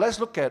 So let's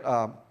look at,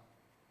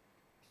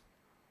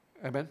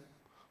 amen?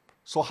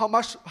 So how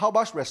much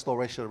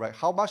restoration, right?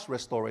 How much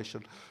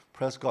restoration?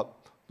 Praise God.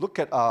 Look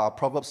at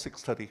Proverbs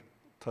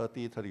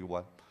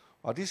 6:31.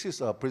 This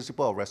is a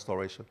principle of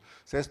restoration.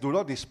 It says, do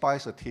not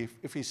despise a thief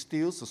if he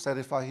steals to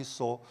satisfy his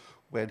soul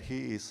when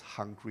he is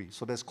hungry.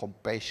 So there's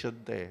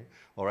compassion there,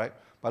 all right?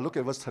 But look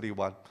at verse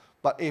 31.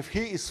 But if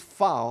he is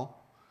found,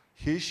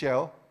 he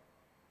shall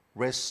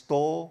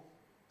restore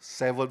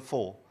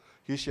sevenfold.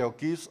 He shall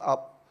give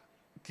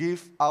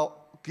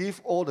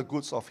all the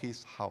goods of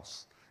his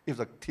house if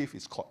the thief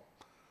is caught.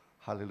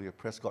 Hallelujah,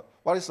 praise God.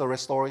 What is the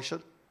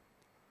restoration?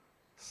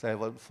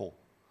 Sevenfold.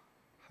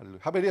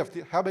 Hallelujah.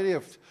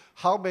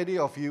 How many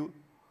of you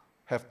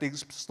have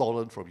things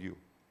stolen from you?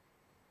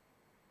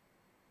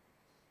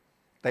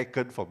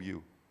 Taken from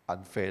you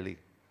unfairly.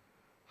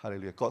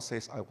 Hallelujah. God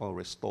says, I want to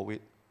restore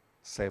it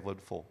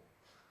sevenfold.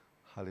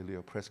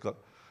 Hallelujah. Praise God.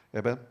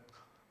 Amen.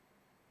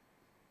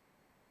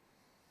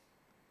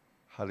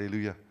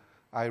 Hallelujah.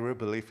 I really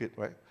believe it,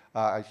 right?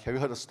 Have you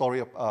heard the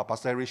story of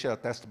Pastor Henry shared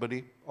a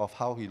testimony of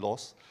how he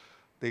lost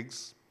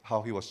things,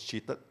 how he was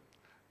cheated,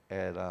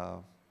 and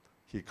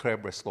he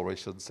claimed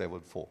restoration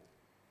sevenfold,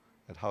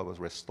 and how it was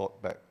restored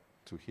back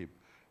to him.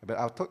 Amen.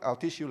 I'll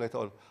teach you later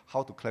on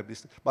how to claim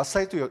this. But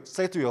say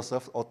to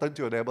yourself, or turn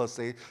to your neighbor and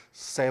say,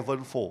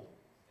 sevenfold.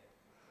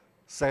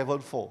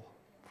 Sevenfold.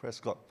 Praise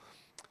God.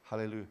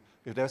 Hallelujah.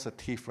 If there's a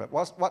thief, right?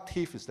 What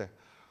thief is there?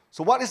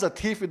 So what is a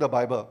thief in the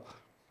Bible?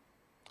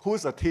 Who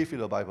is a thief in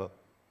the Bible?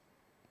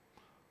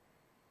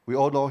 We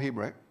all know him,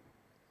 right?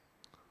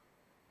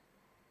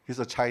 He's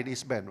a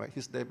Chinese man, right?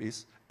 His name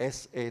is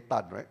S.A.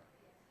 Tan, right?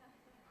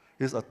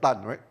 He's a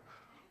Tan, right?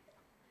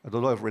 I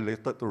don't know if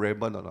related to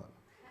Raymond or not.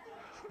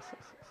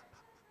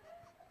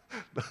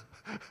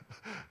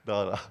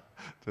 No,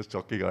 just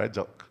joking, all right?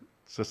 Joke.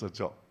 It's just a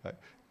joke,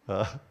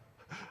 right?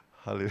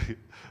 Hallelujah.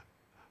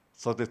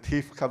 So the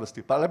thief comes to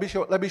steal. But let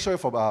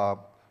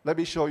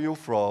me show you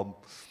from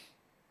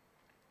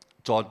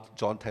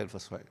John 10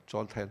 verse, right?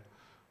 John 10.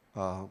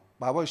 But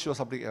I want to show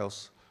something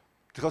else.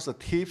 Because the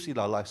thieves in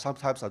our life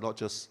sometimes are not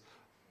just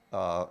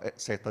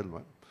Satan,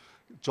 right?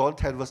 John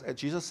 10 verse 8,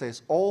 Jesus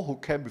says, all who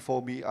came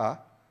before me are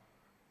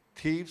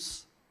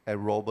thieves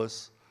and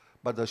robbers,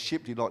 but the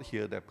sheep did not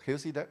hear them. Can you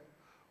see that?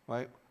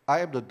 Right? I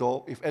am the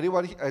door. If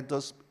anyone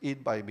enters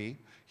in by me,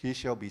 he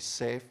shall be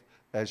saved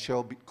and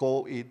shall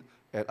go in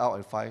and out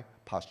and find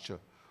pasture.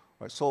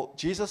 Right? So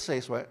Jesus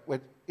says, right,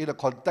 when in the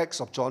context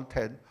of John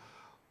 10,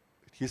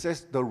 he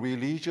says the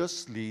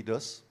religious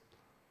leaders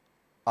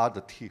are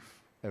the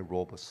thief and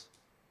robbers.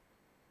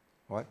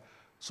 Right?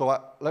 So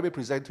let me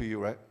present to you,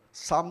 right?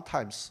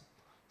 Sometimes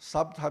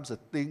the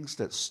things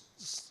that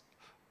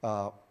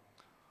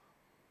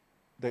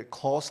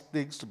cause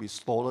things to be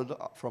stolen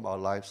from our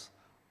lives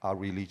are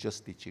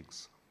religious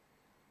teachings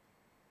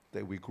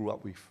that we grew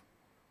up with.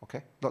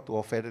 Okay? Not to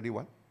offend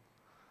anyone.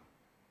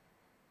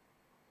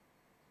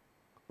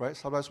 Right?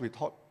 Sometimes we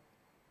thought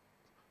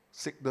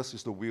sickness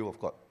is the will of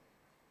God.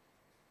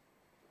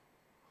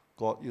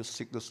 God used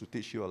sickness to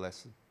teach you a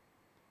lesson.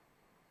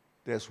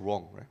 That's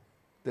wrong, right?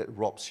 That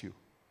robs you.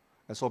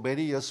 And so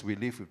many years we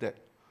live with that.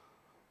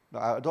 Now,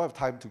 I don't have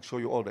time to show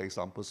you all the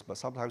examples, but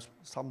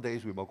some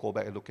days we will go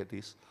back and look at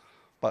this.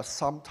 But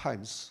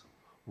sometimes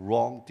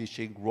wrong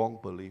teaching, wrong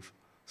belief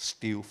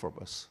steal from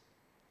us.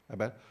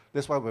 Amen?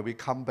 That's why when we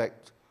come back,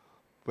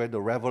 when the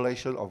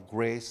revelation of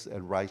grace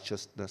and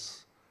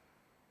righteousness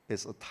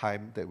is a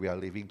time that we are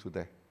living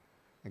today.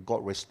 And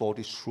God restored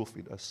this truth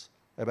in us.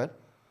 Amen?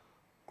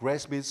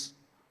 Grace means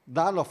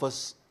none of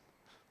us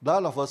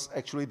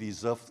actually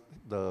deserve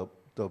the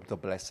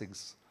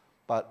blessings,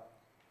 but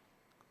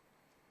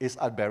it's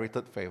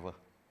unmerited favor.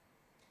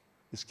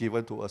 It's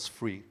given to us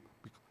free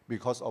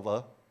because of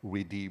a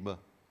Redeemer.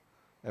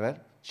 Amen?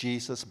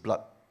 Jesus'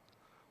 blood.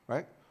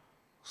 Right?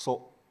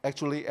 So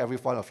actually every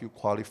one of you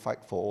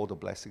qualified for all the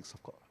blessings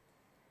of God.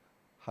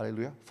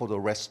 Hallelujah. For the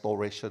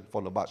restoration,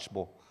 for the much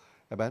more.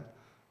 Amen?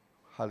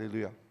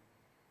 Hallelujah.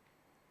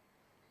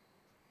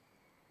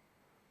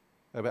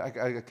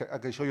 Amen. I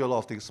can show you a lot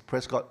of things.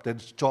 Praise God. Then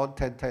John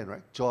 10:10,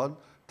 right? John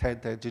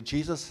 10:10.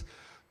 Jesus,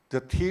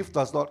 the thief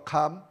does not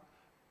come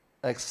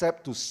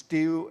except to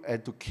steal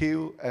and to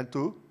kill and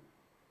to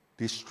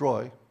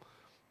destroy.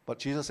 But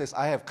Jesus says,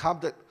 I have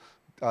come that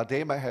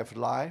they might have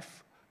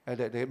life and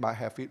that they might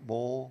have it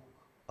more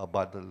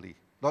abundantly.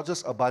 Not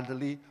just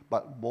abundantly,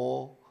 but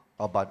more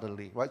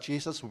abundantly. Right?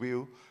 Jesus'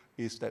 will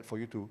is that for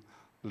you to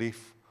live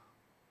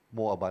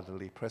more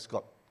abundantly. Praise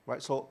God.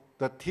 right? So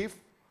the thief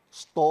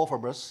stole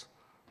from us,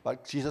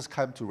 but Jesus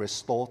came to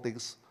restore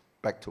things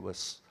back to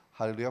us.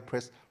 Hallelujah.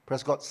 Praise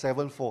God.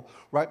 Sevenfold,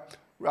 right?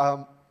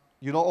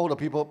 You know, all the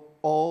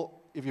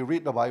people, if you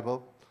read the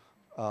Bible,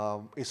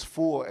 it's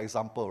full of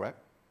example, right?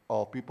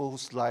 Of people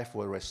whose life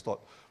were restored,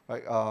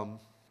 right?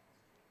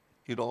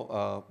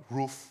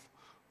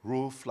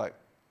 Ruth, like,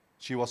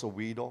 she was a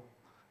widow,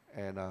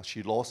 and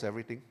she lost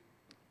everything,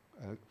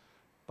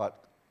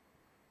 but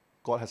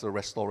God has a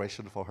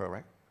restoration for her,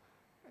 right?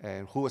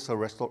 And who was her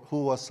restorer?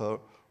 Who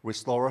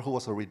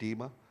was a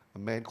redeemer? A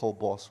man called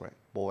Boaz, right?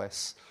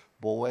 Boaz.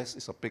 Boaz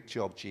is a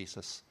picture of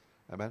Jesus,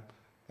 amen.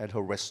 And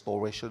her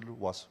restoration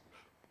was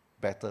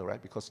better,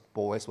 right? Because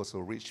Boaz was a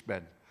rich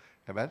man,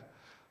 amen.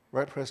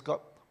 Right? Praise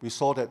God. We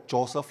saw that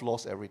Joseph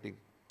lost everything.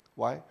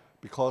 Why?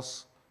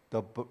 Because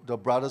the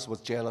brothers were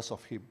jealous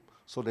of him,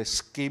 so they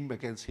schemed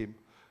against him.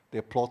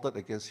 They plotted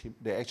against him.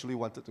 They actually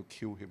wanted to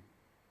kill him,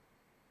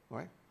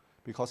 right?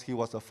 Because he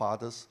was the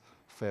father's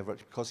favorite,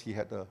 because he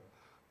had the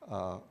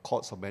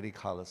coats of many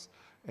colors,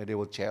 and they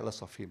were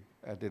jealous of him.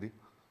 And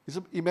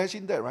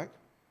imagine that, right?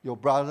 Your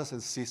brothers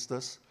and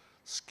sisters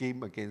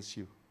scheme against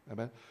you.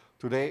 Amen.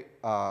 Today,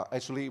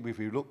 actually, if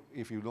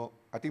you know,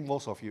 I think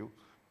most of you,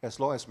 as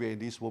long as we're in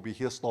this world, we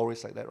hear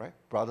stories like that, right?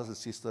 Brothers and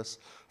sisters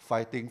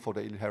fighting for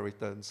the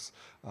inheritance,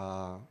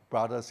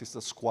 brothers and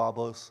sisters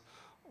squabbles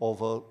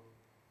over,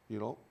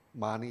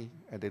 money,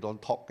 and they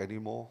don't talk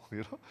anymore.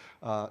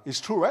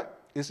 It's true, right?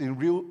 It's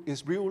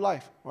real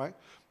life, right?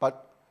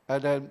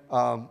 And then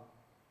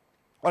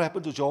what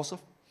happened to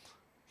Joseph?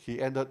 He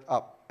ended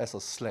up as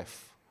a slave,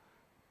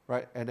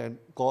 right? And then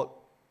God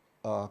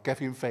gave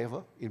him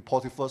favor in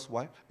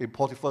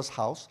Potiphar's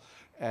house,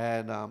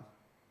 and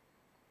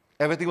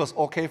everything was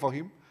okay for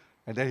him.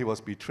 And then he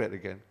was betrayed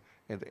again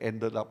and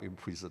ended up in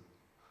prison,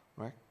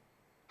 right?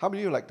 How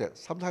many of you like that?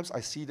 Sometimes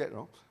I see that,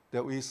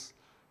 there is,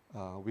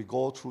 we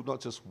go through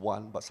not just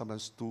one, but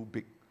sometimes two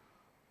big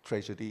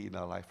tragedy in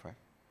our life, right?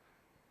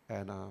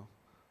 And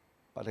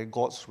but then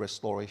God's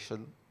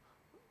restoration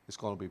is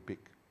going to be big,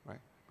 right?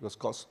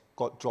 Because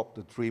God dropped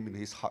the dream in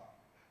his heart,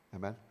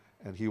 amen?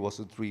 And he was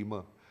a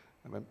dreamer,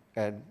 amen?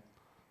 And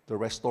the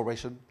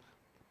restoration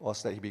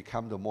was that he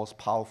became the most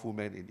powerful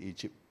man in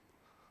Egypt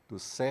to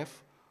save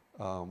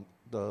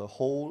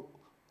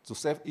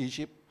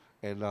Egypt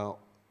and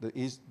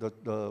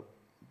the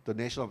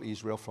nation of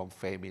Israel from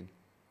famine.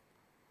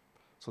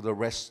 So the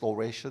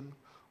restoration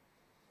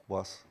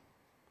was,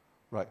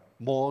 right,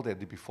 more than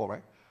before,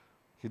 right?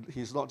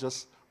 He's not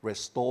just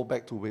restored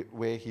back to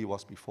where he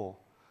was before,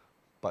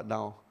 but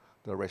now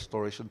the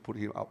restoration put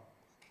him up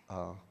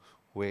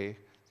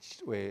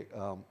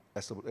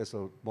as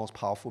the most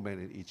powerful man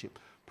in Egypt.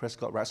 Praise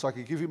God, right? So I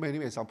can give you many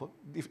examples.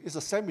 It's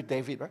the same with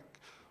David, right?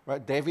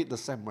 Right? David the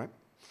same, right?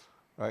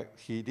 Right?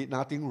 He did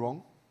nothing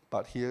wrong,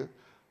 but here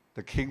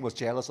the king was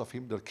jealous of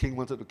him. The king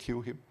wanted to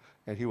kill him,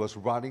 and he was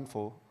running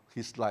for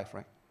his life,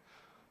 right?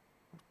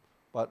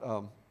 But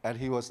and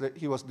he was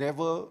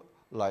never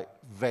like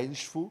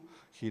vengeful.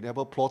 He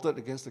never plotted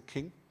against the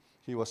king.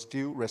 He was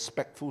still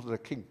respectful to the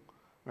king,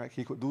 right?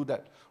 He could do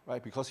that,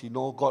 right? Because he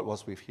knew God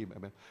was with him,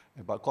 amen.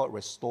 But God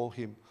restored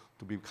him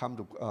to become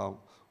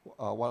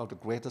one of the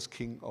greatest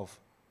king of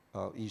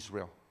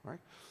Israel, right?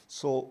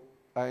 So,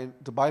 and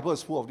the Bible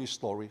is full of these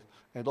stories,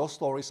 and those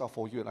stories are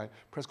for you and I.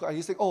 Praise God. And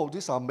you think, oh,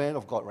 these are men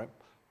of God, right?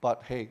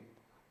 But hey,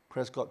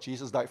 praise God,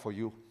 Jesus died for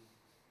you,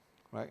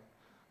 right?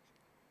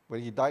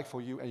 When he died for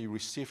you and you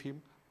receive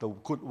him, the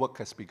good work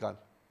has begun,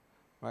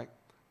 right?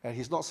 And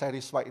he's not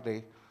satisfied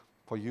there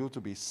for you to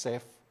be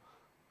saved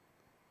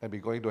and be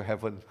going to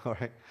heaven, all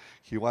right?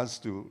 He wants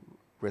to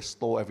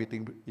restore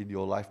everything in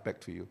your life back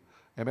to you.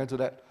 Amen to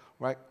that,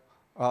 right?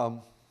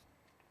 I'm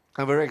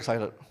very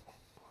excited.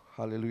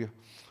 Hallelujah.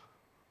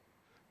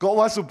 God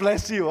wants to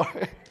bless you,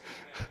 right?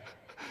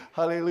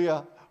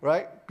 Hallelujah,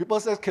 right? People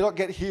say cannot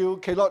get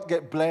healed, cannot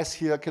get blessed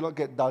here, cannot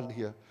get done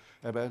here.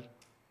 Amen.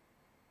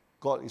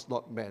 God is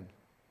not man,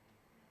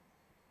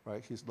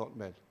 right? He's not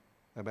man.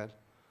 Amen.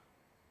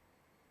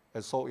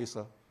 And so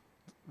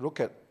look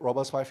at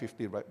Romans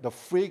 5:15, right? The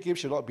free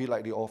gift should not be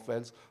like the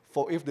offense,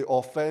 for if the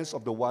offense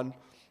of the one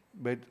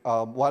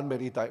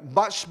many died,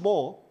 much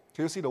more,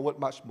 can you see the word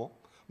much more?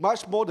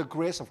 Much more the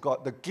grace of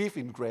God, the gift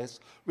in grace,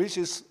 which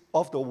is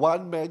of the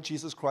one man,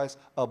 Jesus Christ,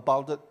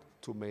 abounded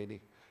to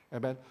many.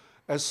 Amen.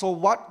 And so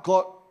what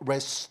God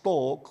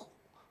restored,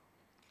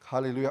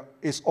 hallelujah,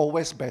 is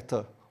always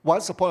better.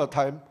 Once upon a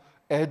time,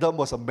 Adam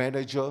was a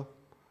manager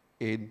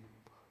in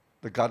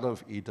the Garden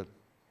of Eden,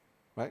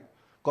 right?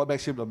 God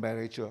makes him the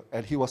manager,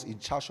 and he was in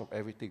charge of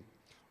everything,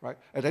 right?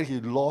 And then he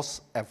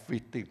lost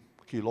everything.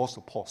 He lost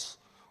the post.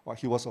 Right?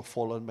 He was a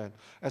fallen man.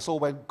 And so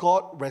when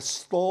God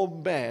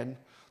restored man,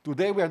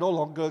 today we are no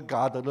longer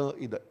gardener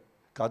in the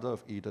Garden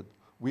of Eden.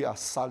 We are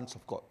sons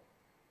of God.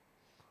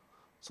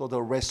 So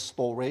the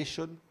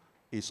restoration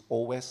is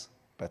always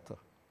better.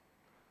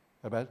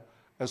 Amen?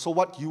 And so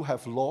what you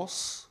have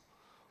lost,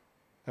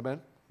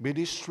 amen,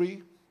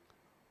 ministry,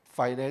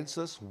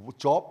 finances,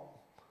 job,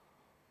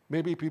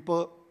 maybe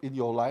people in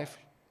your life,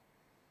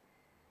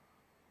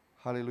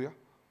 hallelujah,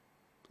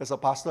 As a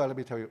pastor, let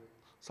me tell you,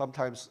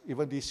 sometimes,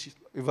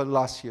 even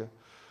last year,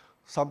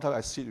 sometimes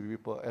I sit with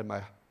people and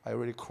I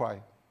really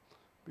cry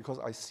because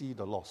I see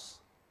the loss.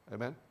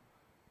 Amen?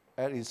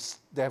 And it's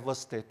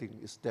devastating.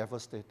 It's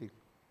devastating.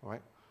 All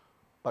right?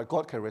 But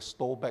God can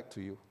restore back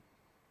to you.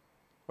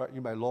 Right?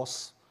 You might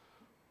lose.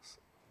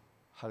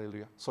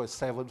 Hallelujah. So it's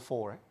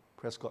 7-4, right?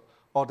 Praise God.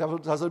 Oh,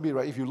 that doesn't mean,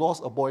 right? If you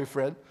lost a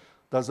boyfriend,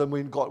 doesn't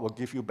mean God will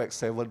give you back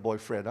 7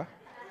 boyfriends, huh?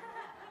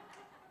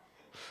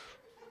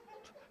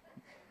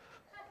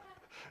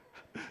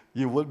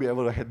 You won't be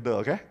able to handle,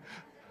 okay?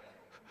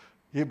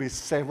 He'll be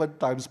 7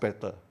 times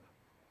better.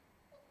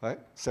 Right?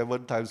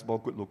 7 times more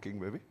good looking,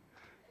 maybe.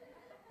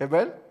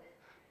 Amen?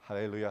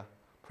 Hallelujah.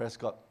 Praise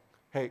God.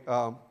 Hey,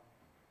 no,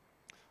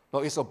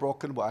 it's a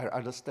broken world. I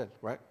understand,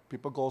 right?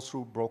 People go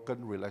through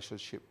broken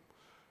relationship,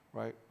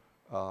 right?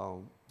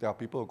 There are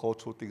people who go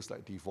through things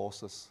like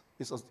divorces.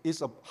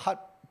 It's a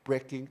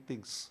heartbreaking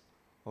things,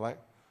 all right?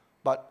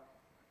 But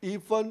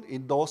even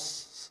in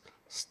those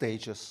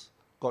stages,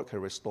 God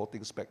can restore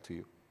things back to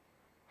you.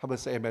 How many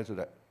say amen to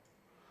that?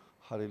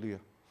 Hallelujah.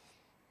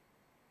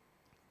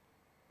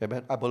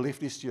 Amen. I believe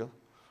this year,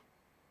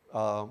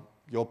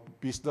 your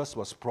business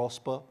was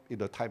prosper in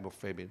the time of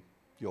famine.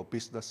 Your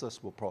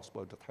businesses will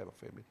prosper in the time of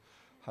famine.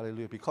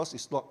 Hallelujah. Because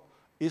it's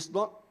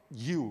not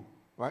you,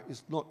 right?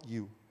 It's not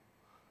you.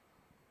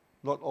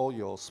 Not all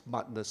your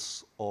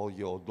smartness or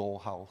your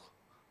know-how.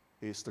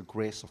 It's the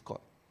grace of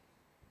God.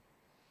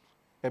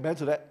 Amen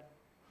to that?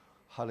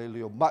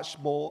 Hallelujah. Much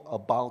more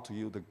abound to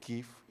you the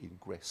gift in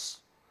grace.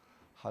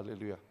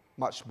 Hallelujah.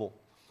 Much more.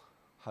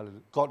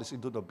 Hallelujah. God is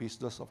into the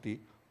business of the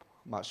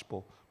much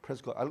more. Praise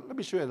God. Let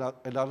me show you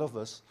another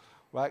verse.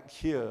 Right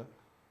here.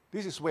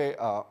 This is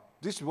where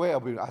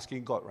I've been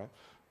asking God, right?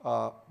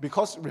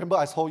 Because remember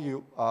I told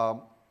you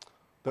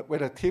that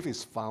when a thief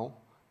is found,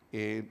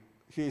 he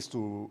is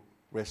to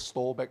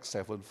restore back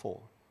 7-4.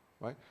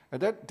 Right?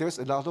 And then there's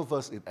another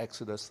verse in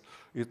Exodus.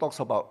 It talks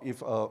about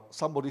if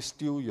somebody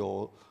steal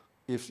your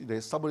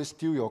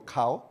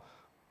cow,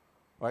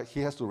 right?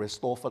 He has to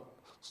restore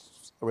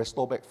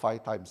back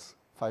 5 times,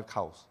 5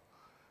 cows.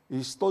 If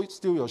you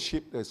steal your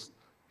sheep,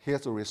 he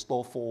has to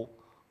restore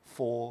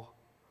four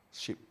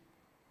sheep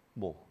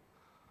more.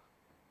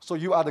 So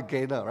you are the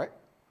gainer, right?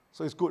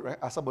 So it's good, right?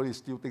 Somebody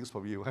steal things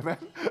from you, amen?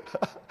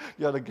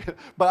 You are the gainer.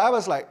 But I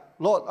was like,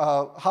 Lord,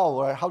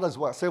 how, right? How does it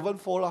work?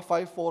 7-4,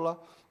 5-4, all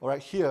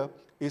right? Here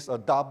is a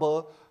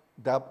double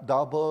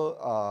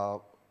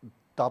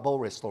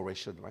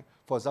restoration, right?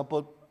 For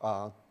example,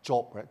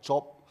 Job, right?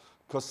 Job,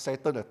 because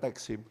Satan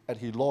attacks him and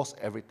he lost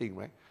everything,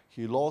 right?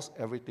 He lost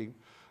everything.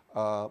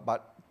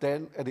 But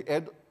then at the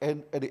end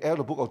of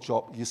the book of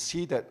Job, you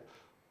see that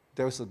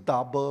there is a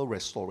double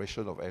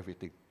restoration of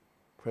everything.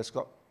 Praise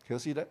God. Can you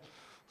see that?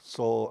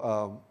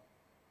 So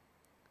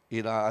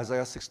in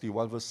Isaiah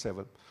 61 verse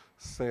 7,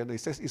 it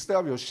says, instead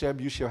of your shame,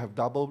 you shall have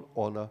double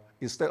honor.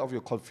 Instead of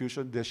your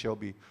confusion, they shall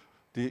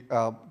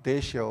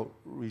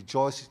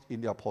rejoice in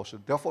their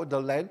portion. Therefore, in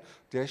the land,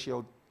 they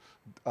shall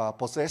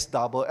possess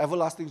double.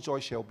 Everlasting joy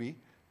shall be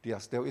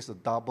theirs. There is a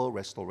double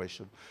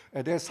restoration.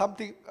 And there's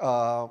something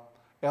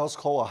else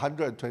called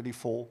 120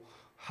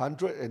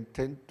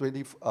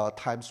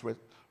 times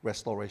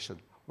restoration,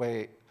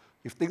 where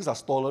if things are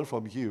stolen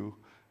from you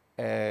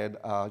and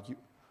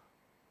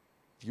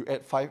you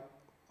add 5%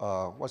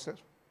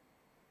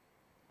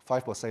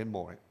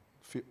 more, right?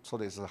 So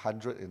there's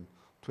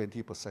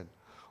 120%.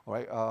 All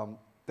right,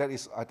 that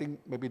is, I think,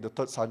 maybe the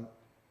third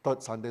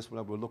Sundays when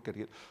I will look at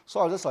it. So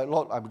I was just like,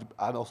 Lord,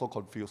 I'm also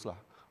confused, lah.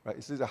 Right?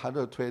 Is it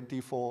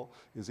 124?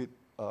 Is it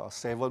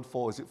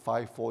 7-4? Is it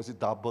 5-4? Is it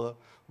double?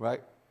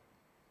 Right?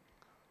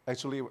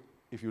 Actually,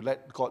 if you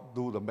let God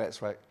do the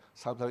maths, right,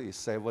 sometimes it's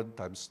 7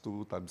 times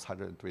 2 times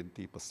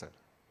 120%.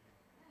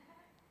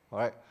 All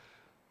right?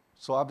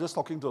 So I'm just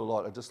talking to the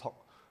Lord.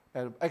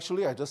 And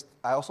actually, I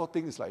also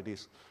think it's like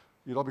this.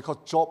 You know, because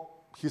Job,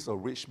 he's a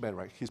rich man,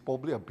 right? He's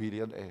probably a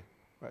billionaire,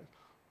 right?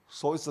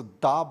 So it's a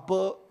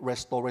double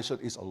restoration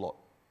is a lot.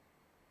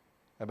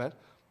 Amen?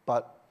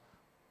 But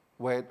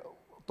when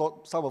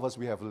some of us,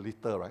 we have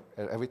little, right?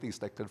 And everything is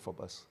taken from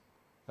us.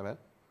 Amen?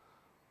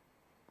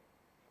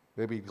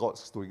 Maybe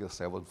God's doing a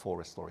 7-4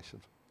 restoration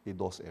in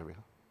those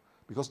areas.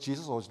 Because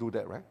Jesus always do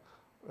that, right?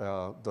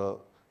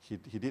 He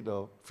did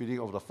the feeding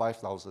of the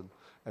 5,000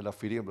 and the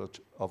feeding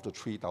of the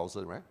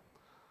 3,000, right?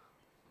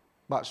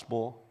 Much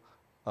more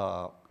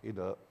in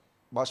the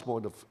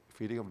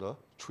feeding of the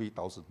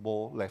 3,000,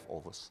 more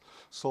leftovers.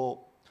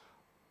 So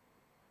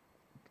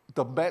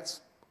the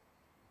maths,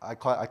 I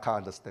can't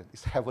understand.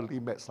 It's heavenly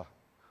maths,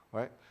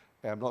 right?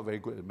 And I'm not very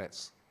good at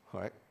maths,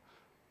 right?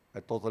 I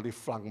totally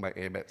flunked my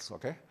A maths,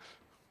 okay?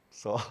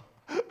 So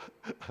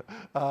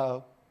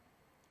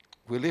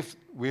we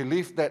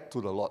leave that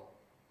to the Lord.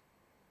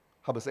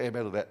 How about say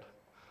amen to that?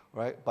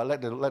 Right? But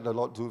let the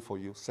Lord do it for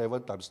you.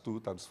 7 times 2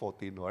 times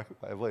 14, right?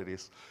 Whatever it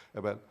is.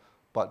 Amen.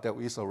 But there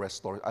is a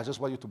restoration. I just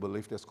want you to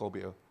believe there's going to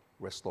be a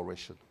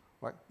restoration.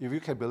 Right? If you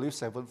can believe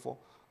 7-4,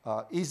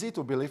 easy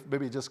to believe,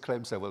 maybe just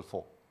claim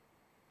 7-4.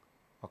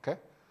 Okay?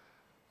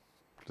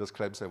 Just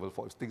claim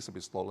 7-4. If things have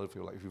been stolen for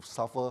you, like if you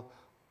suffer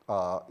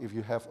if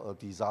you have a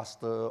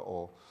disaster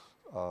or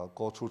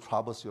go through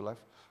troubles in your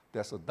life,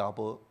 there's a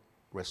double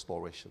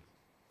restoration.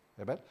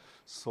 Amen?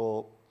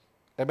 So,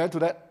 amen to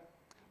that.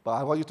 But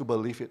I want you to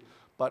believe it.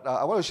 But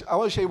I want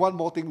to share one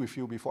more thing with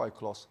you before I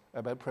close.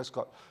 Amen. Praise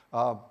God.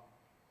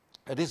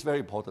 And this is very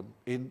important.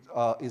 In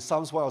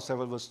Psalms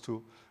 107 verse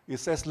 2, it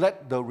says,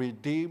 "Let the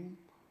redeemed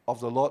of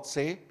the Lord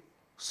say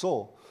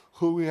so,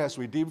 whom he has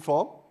redeemed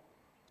from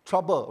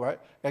trouble," right?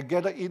 "And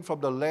gather in from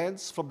the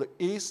lands, from the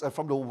east and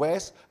from the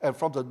west and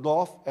from the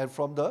north and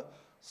from the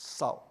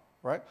south,"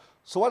 right?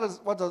 So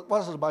what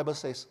does the Bible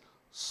says?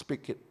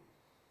 Speak it.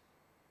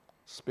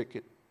 Speak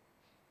it.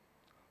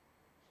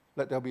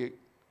 Let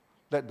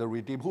the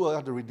redeemed. Who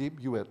are the redeemed?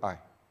 You and I.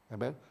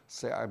 Amen.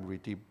 Say, "I'm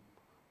redeemed."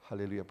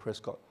 Hallelujah. Praise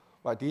God.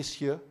 Right, this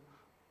here,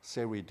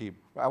 say redeemed.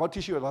 Right, I want to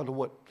teach you another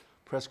word.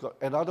 Praise God.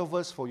 Another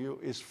verse for you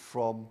is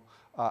from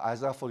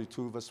Isaiah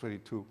 42, verse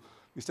 22.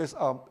 It says,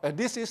 "And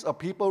this is a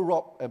people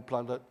robbed and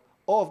plundered.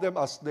 All of them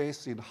are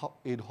snares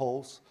in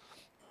holes,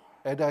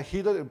 and they are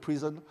hidden in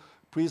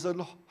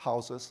prison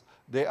houses.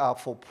 They are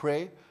for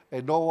prey,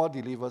 and no one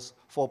delivers.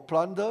 For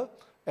plunder,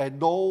 and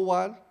no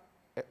one,"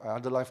 I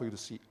underline for you to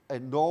see,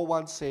 "and no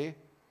one say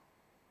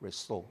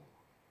restore."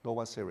 No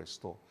one say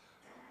restore.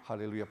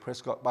 Hallelujah.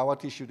 Praise God. But I want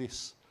to teach you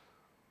this.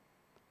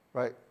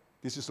 Right?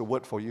 This is the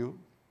word for you.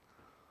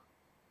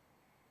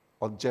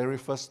 On January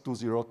 1st,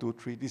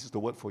 2023, this is the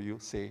word for you.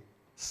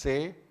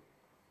 Say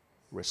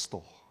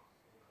restore.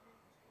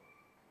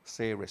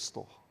 Say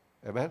restore.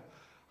 Amen?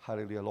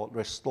 Hallelujah, Lord.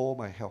 Restore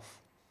my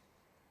health.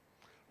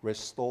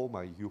 Restore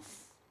my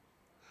youth.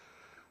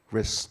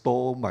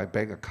 Restore my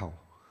bank account.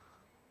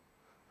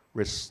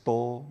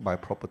 Restore my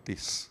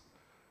properties.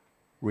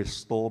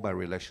 Restore my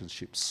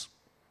relationships.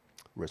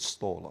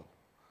 Restore, Lord.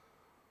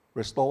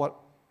 Restore what?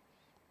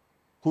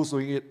 Who's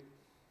doing it?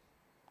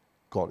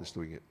 God is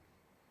doing it.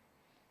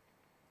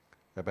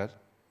 Amen?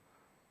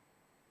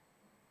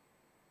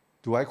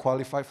 Do I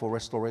qualify for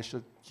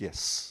restoration?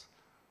 Yes.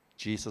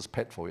 Jesus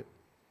paid for it.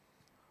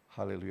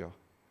 Hallelujah.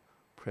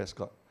 Praise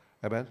God.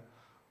 Amen?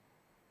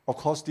 Of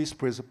course, this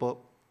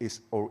principle is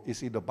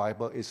in the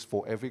Bible, is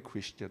for every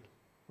Christian.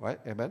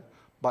 Right? Amen?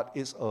 But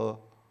it's a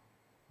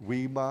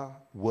Rhema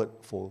word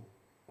for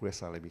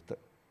Grace Unlimited.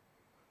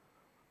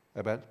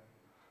 Amen?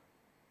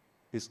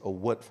 It's a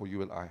word for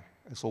you and I.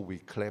 And so we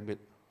claim it.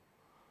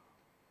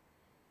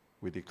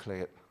 We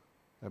declare it.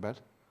 Amen?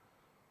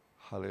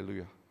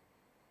 Hallelujah.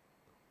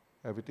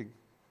 Everything.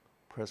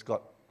 Praise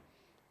God.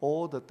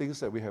 All the things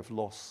that we have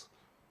lost.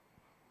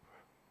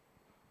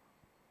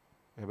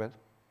 Amen?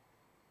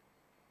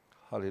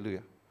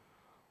 Hallelujah.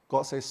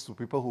 God says to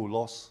people who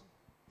lost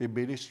in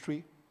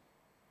ministry,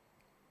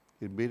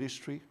 there's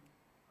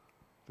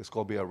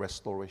going to be a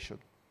restoration.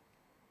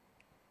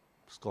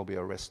 There's going to be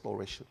a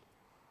restoration.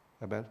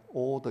 Amen?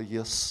 All the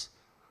years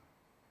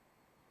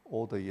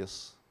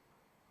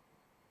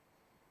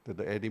that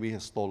the enemy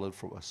has stolen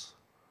from us,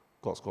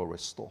 God's going to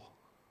restore.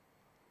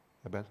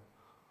 Amen?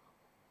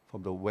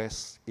 From the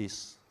west,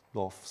 east,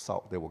 north,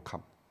 south, they will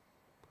come.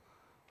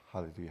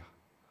 Hallelujah.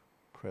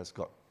 Praise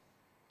God.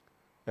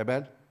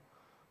 Amen?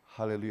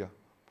 Hallelujah.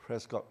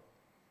 Praise God.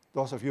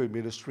 Those of you in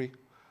ministry,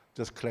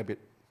 just claim it.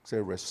 Say,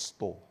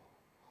 restore.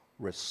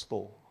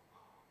 Restore.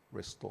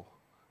 Restore.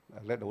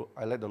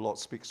 I let the Lord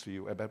speak to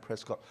you. Amen.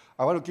 Praise God.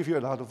 I want to give you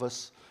another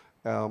verse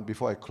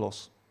before I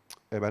close.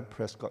 Amen.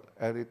 Praise God.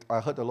 And I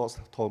heard the Lord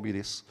told me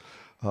this.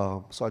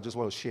 So I just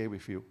want to share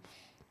with you.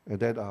 And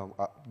then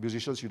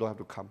musicians, you don't have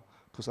to come.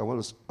 Because I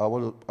want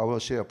to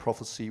share a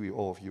prophecy with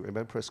all of you.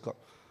 Amen. Praise God.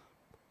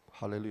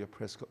 Hallelujah.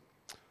 Praise God.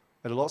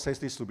 And the Lord says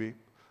this to me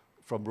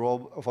from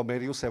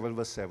Matthew 7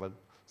 verse 7.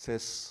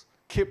 Says,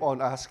 "Keep on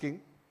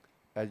asking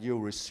and you'll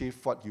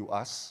receive what you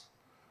ask.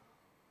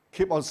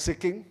 Keep on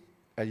seeking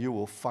and you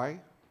will find.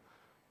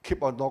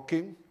 Keep on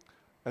knocking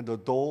and the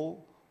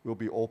door will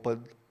be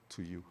opened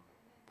to you."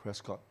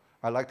 Praise God.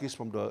 I like this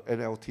from the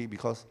NLT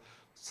because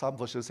some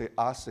versions say,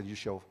 ask and you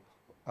shall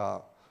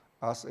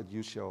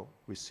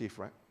receive,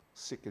 right?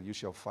 Seek and you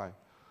shall find.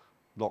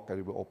 Knock and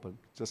it will open.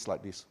 Just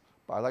like this.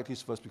 But I like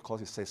this verse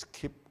because it says,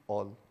 keep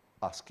on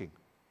asking.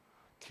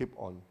 Keep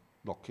on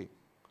knocking.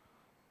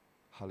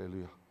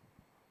 Hallelujah.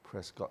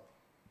 Praise God.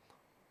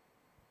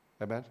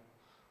 Amen.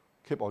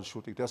 Keep on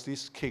shooting. There's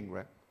this king,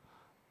 right?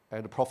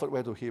 And the prophet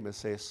went to him and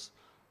says,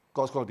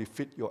 God's going to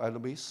defeat your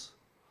enemies.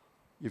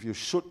 If you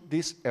shoot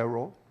this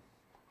arrow,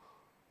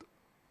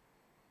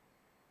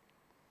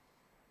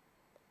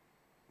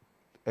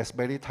 as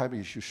many times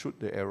as you shoot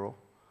the arrow,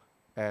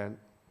 and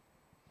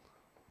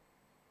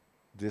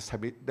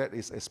that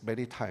is as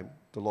many times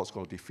the Lord's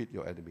going to defeat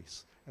your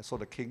enemies. And so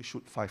the king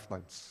shoot 5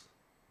 times.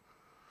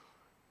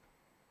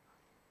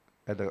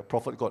 And the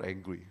prophet got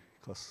angry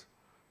because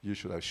you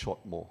should have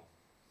shot more.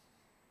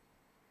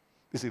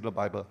 This is in the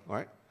Bible, all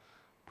right?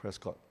 Praise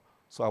God.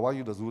 So I want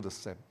you to do the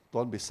same.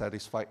 Don't be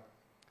satisfied.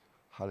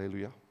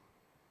 Hallelujah.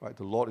 Right?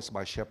 The Lord is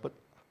my shepherd.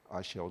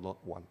 I shall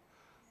not want.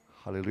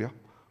 Hallelujah.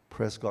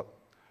 Praise God.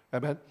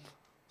 Amen.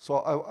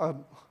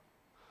 So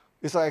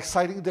it's an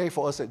exciting day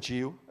for us at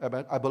GU.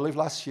 Amen. I believe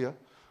last year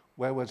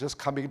where we're just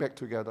coming back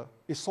together.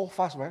 It's so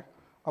fast, right?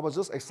 I was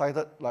just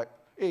excited, like,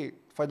 hey,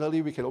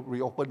 finally we can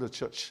reopen the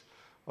church,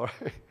 all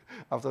right,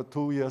 after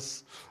 2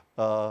 years.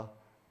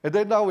 And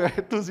then now we're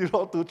at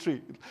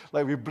 2023.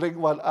 Like we blink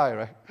one eye,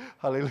 right?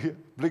 Hallelujah.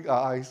 Blink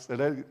our eyes, and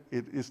then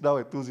it is now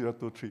at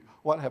 2023.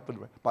 What happened,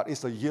 right? But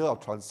it's a year of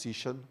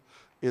transition.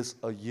 It's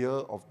a year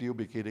of new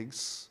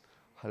beginnings.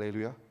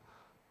 Hallelujah.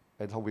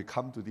 And when we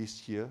come to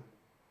this year,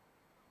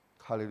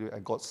 hallelujah,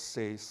 and God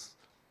says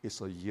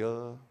it's a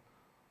year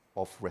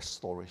of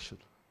restoration.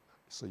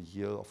 It's a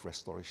year of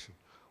restoration.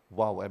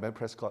 Wow, amen,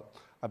 praise God.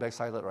 I'm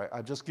excited, right?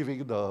 I'm just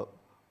giving the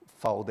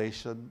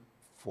foundation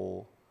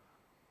for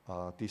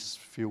these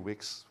few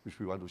weeks, which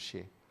we want to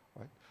share,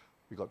 right?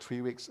 We got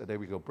 3 weeks, and then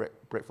we go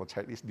break for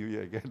Chinese New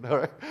Year again, all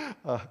right?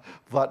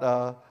 But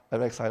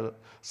I'm excited.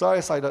 So I'm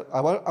excited.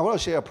 I want to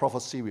share a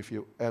prophecy with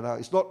you, and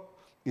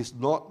it's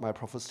not my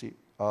prophecy,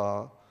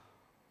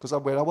 because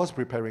when I was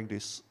preparing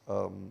this,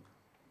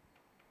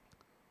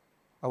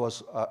 I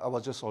was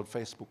just on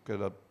Facebook,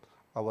 and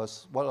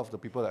one of the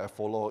people that I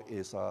follow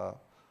is I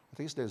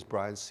think his name is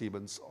Brian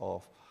Simmons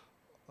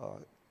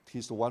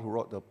he's the one who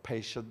wrote the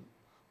Passion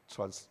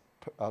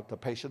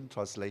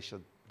translation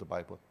of the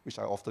Bible, which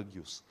I often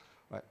use.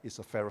 Right? It's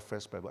a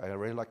paraphrase Bible, and I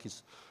really like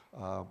his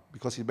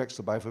because he makes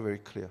the Bible very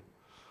clear.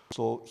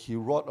 So he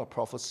wrote a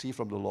prophecy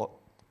from the Lord,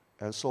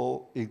 and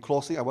so in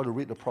closing, I want to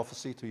read the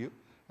prophecy to you,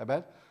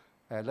 amen,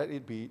 and let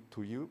it be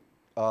to you.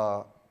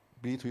 So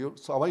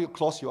I want you to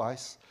close your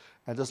eyes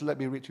and just let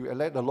me read to you, and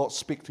let the Lord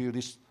speak to you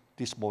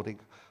this morning.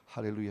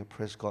 Hallelujah,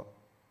 praise God,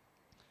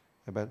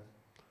 amen,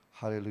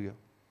 hallelujah.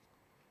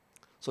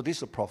 So this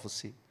is a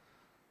prophecy.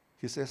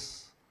 He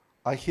says,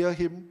 I hear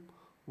him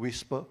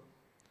whisper,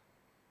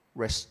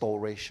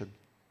 restoration.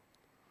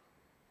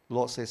 The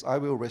Lord says, I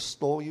will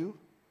restore you.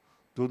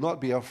 Do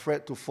not be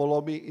afraid to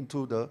follow me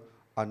into the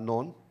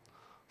unknown,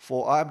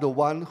 for I am the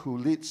one who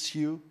leads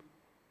you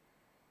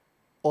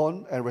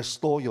on and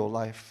restore your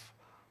life.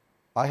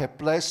 I have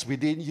placed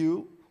within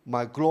you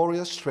my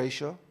glorious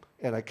treasure,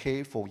 and I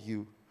care for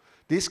you.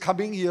 This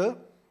coming year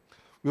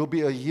will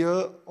be a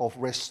year of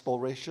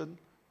restoration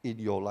in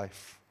your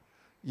life.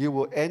 You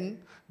will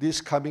end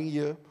this coming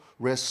year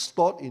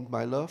restored in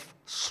my love,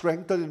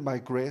 strengthened in my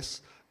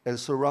grace, and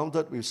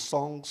surrounded with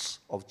songs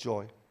of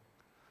joy.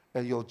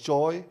 And your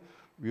joy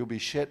will be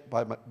shared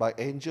by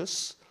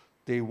angels.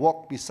 They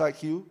walk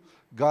beside you,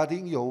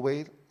 guarding your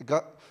way,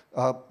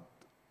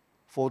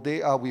 for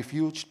they are with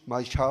you,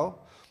 my child.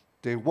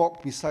 They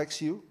walk beside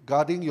you,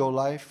 guarding your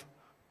life,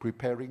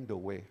 preparing the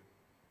way.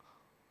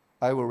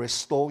 I will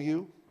restore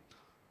you.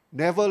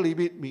 Never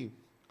limit me.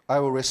 I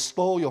will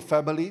restore your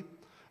family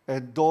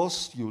and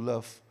those you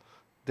love.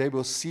 They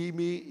will see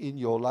me in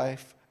your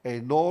life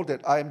and know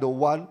that I am the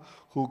one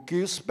who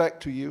gives back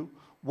to you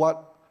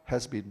what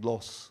has been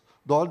lost.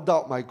 Don't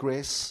doubt my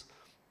grace.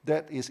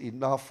 That is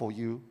enough for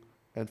you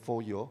and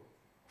for your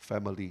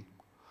family.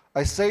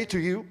 I say to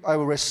you, I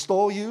will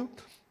restore you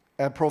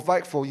and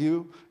provide for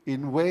you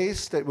in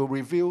ways that will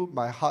reveal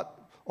my heart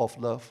of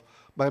love.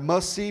 My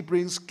mercy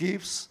brings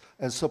gifts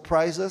and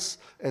surprises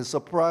and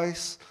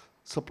supplies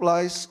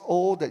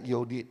all that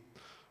you'll need.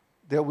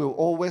 There will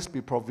always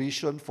be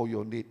provision for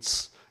your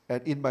needs.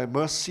 And in my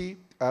mercy,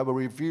 I will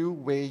reveal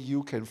where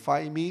you can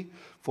find me,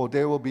 for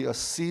there will be a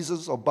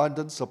season's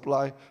abundant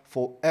supply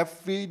for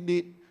every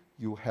need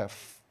you have.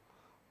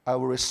 I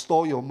will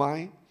restore your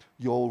mind,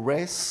 your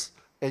rest,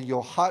 and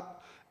your heart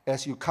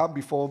as you come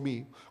before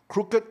me.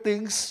 Crooked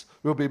things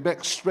will be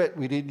made straight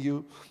within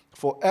you.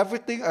 For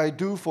everything I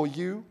do for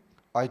you,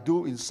 I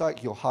do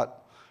inside your heart,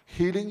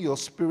 healing your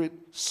spirit,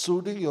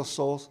 soothing your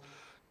souls.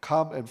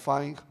 Come and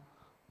find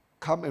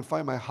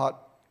my heart,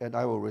 and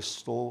I will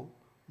restore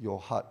your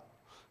heart.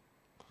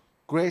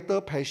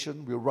 Greater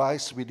patience will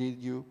rise within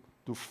you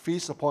to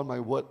feast upon my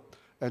word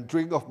and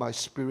drink of my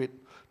spirit.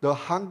 The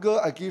hunger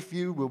I give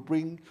you will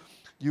bring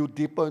you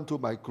deeper into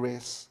my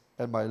grace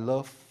and my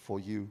love for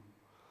you.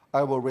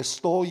 I will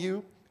restore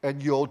you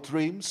and your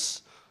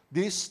dreams,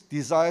 these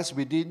desires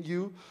within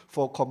you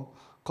for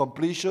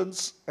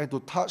completions and to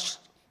touch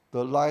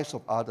the lives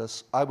of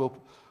others. I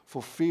will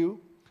fulfill.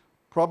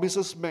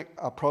 Promises made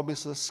are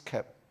promises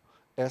kept.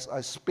 As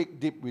I speak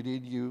deep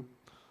within you,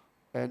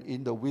 and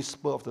in the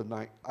whisper of the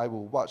night, I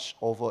will watch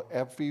over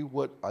every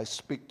word I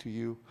speak to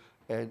you,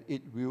 and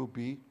it will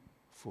be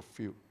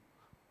fulfilled.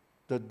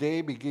 The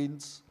day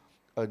begins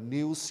a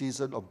new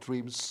season of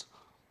dreams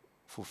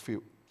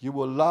fulfilled. You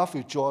will laugh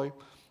with joy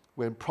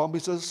when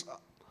promises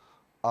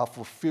are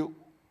fulfilled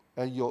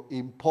and your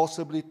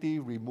impossibility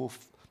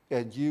removed,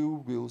 and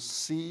you will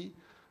see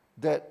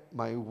that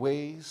my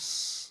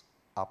ways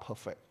are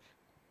perfect.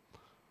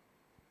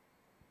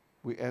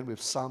 We end with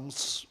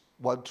Psalms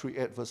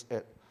 138, verse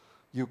 8.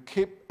 You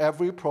keep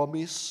every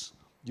promise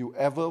you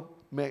ever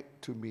made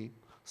to me.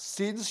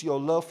 Since your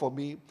love for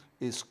me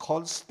is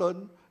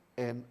constant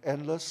and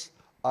endless,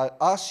 I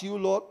ask you,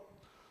 Lord,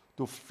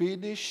 to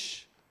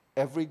finish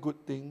every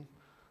good thing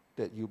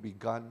that you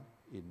begun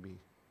in me.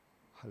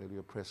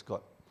 Hallelujah, praise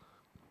God.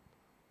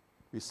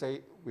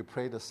 We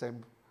pray the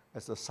same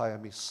as the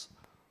psalmist.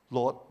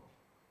 Lord,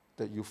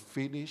 that you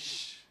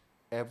finish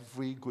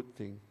every good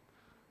thing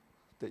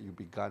that you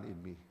began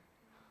in me.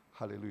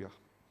 Hallelujah.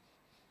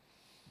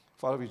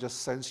 Father, we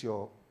just sense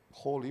your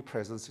holy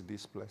presence in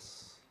this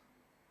place.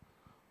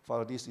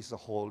 Father, this is a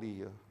holy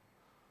year.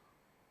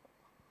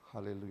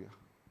 Hallelujah.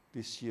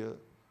 This year,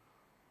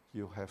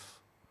 you have,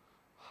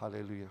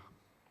 hallelujah,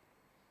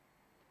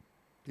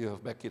 you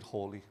have made it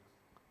holy,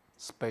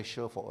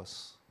 special for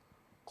us,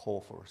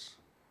 call for us.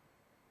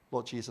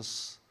 Lord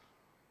Jesus,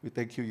 we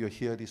thank you, you're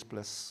here in this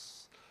place.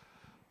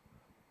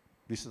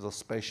 This is a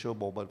special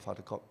moment,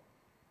 Father God.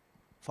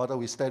 Father,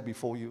 we stand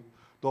before you,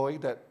 knowing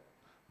that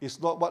it's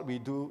not what we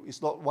do,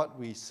 it's not what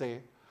we say,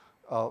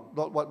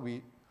 not what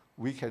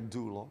we can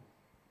do, Lord,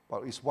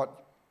 but it's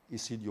what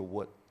is in your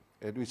word,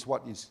 and it's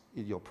what is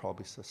in your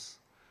promises.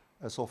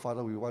 And so,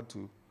 Father, we want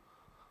to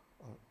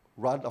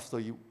run after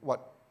you,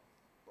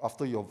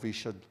 after your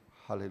vision.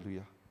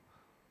 Hallelujah.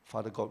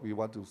 Father God, we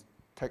want to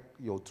take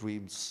your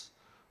dreams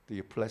that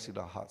you place in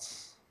our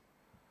hearts.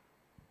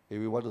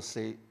 And we want to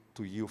say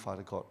to you,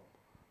 Father God,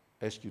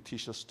 as you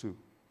teach us to,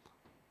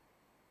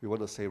 we want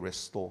to say,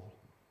 restore,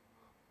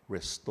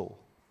 restore,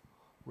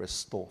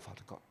 restore,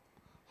 Father God.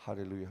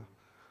 Hallelujah.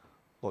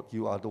 Lord,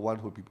 you are the one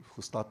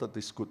who started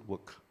this good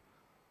work.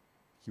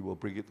 You will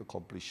bring it to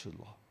completion,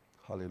 Lord.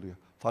 Hallelujah.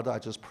 Father, I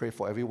just pray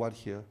for everyone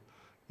here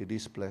in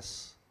this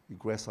place, in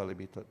Grace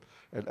Unlimited,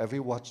 and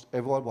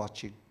everyone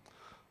watching,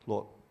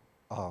 Lord.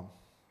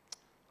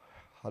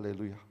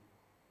 Hallelujah.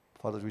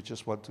 Father, we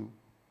just want to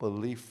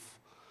believe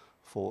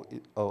for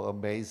an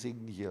amazing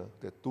year,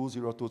 that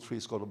 2023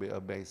 is going to be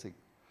amazing.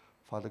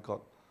 Father God,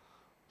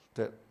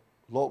 that,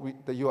 Lord,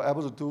 that you are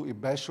able to do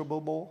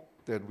immeasurable more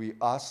than we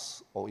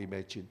ask or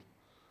imagine.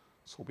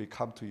 So we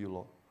come to you,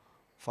 Lord.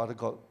 Father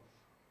God,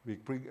 we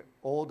bring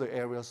all the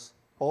areas,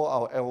 all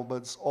our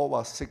ailments, all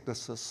our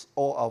sicknesses,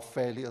 all our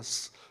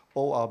failures,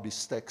 all our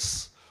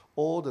mistakes,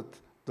 all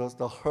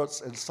the hurts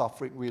and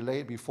suffering we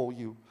lay before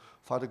you.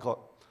 Father God,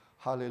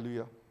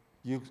 hallelujah.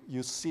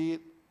 You see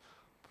it.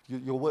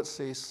 Your word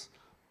says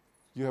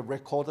you have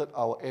recorded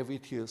our every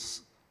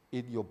tears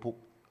in your book.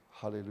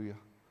 Hallelujah.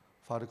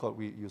 Father God,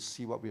 you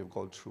see what we have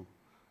gone through.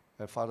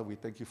 And Father, we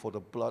thank you for the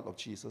blood of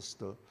Jesus,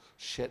 the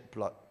shed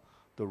blood,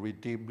 the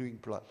redeeming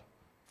blood.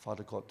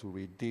 Father God, to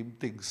redeem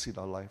things in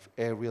our life,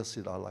 areas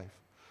in our life.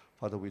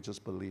 Father, we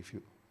just believe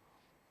you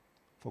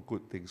for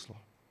good things,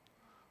 Lord.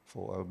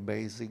 For an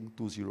amazing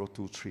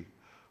 2023.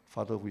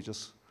 Father, we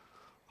just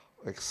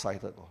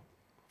excited, Lord.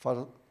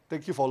 Father,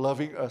 thank you for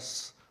loving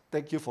us.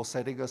 Thank you for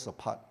setting us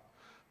apart.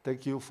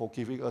 Thank you for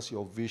giving us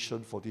your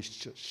vision for this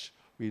church.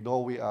 We know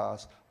we are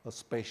a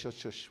special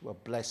church, a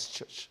blessed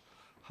church.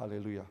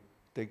 Hallelujah.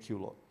 Thank you,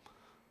 Lord.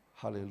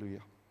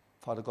 Hallelujah.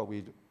 Father God,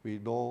 we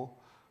know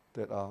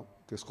that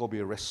there's going to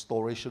be a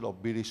restoration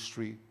of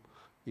ministry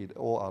in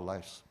all our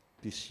lives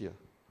this year.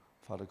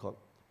 Father God,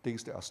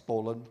 things that are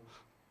stolen,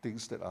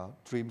 things that are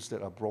dreams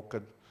that are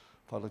broken,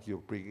 Father,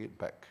 you bring it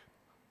back.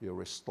 You're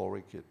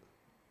restoring it.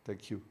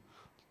 Thank you.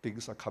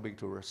 Things are coming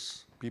to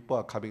us. People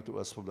are coming to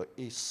us from the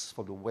east,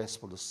 from the west,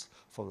 from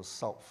the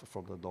south,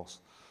 from the north.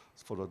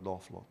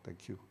 Lord.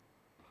 Thank you.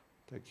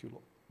 Thank you,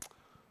 Lord,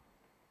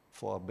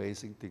 for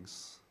amazing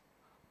things.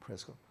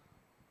 Praise God.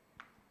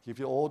 Give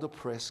you all the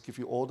praise, give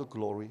you all the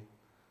glory.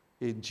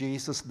 In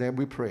Jesus' name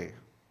we pray.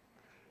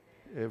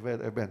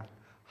 Amen, amen.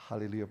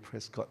 Hallelujah,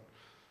 praise God.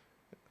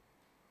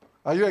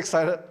 Are you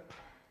excited?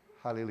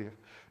 Hallelujah.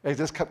 And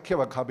just keep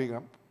on coming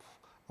up.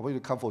 I want you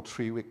to come for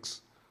 3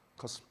 weeks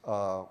because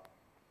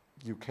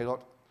you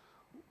cannot,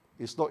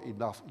 it's not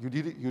enough. You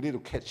need to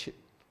catch it,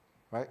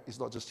 right? It's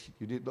not just,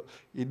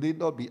 it need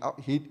not be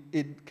up,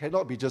 it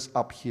cannot be just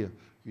up here.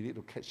 You need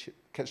to catch it,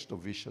 catch the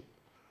vision.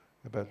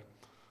 Amen.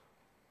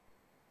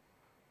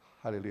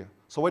 Hallelujah.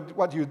 So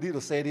what do you need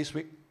to say this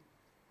week?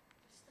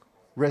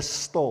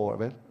 Restore,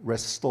 amen.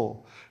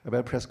 Restore.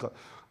 Amen. Praise God.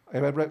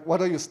 Amen. Why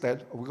don't you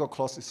stand? We're going to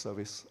close this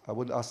service. I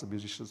want to ask the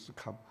musicians to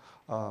come.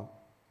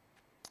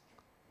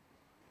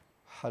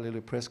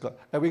 Hallelujah. Praise God.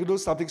 And we're going to do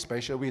something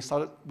special. We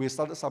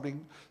started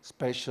something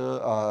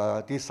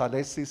special this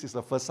Sunday. Since it's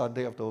the first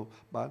Sunday of the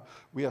month,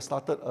 we have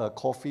started a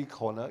coffee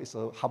corner. It's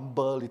a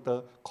humble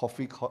little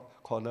coffee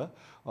corner.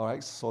 All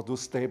right. So do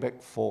stay back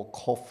for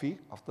coffee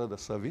after the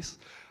service.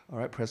 All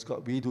right. Praise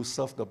God. We do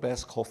serve the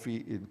best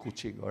coffee in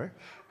Kuching. All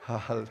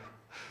right.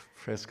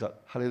 Praise God.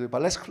 Hallelujah.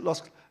 But let's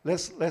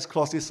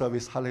close this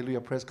service.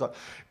 Hallelujah. Praise God.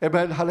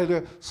 Amen.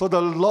 Hallelujah. So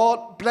the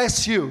Lord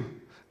bless you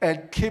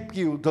and keep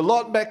you. The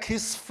Lord make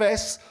his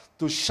face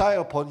to shine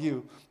upon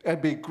you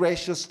and be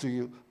gracious to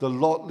you. The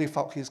Lord lift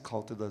up his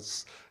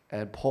countenance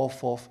and pour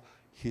forth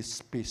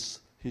his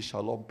peace, his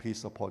shalom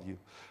peace upon you.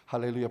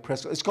 Hallelujah.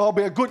 Praise God. It's going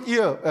to be a good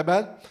year.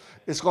 Amen.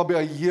 It's going to be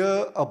a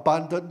year,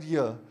 abundant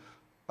year,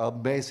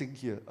 amazing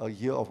year, a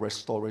year of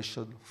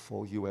restoration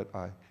for you and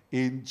I.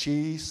 In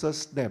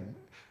Jesus' name.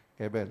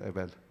 Amen.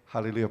 Amen.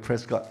 Hallelujah.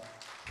 Praise God.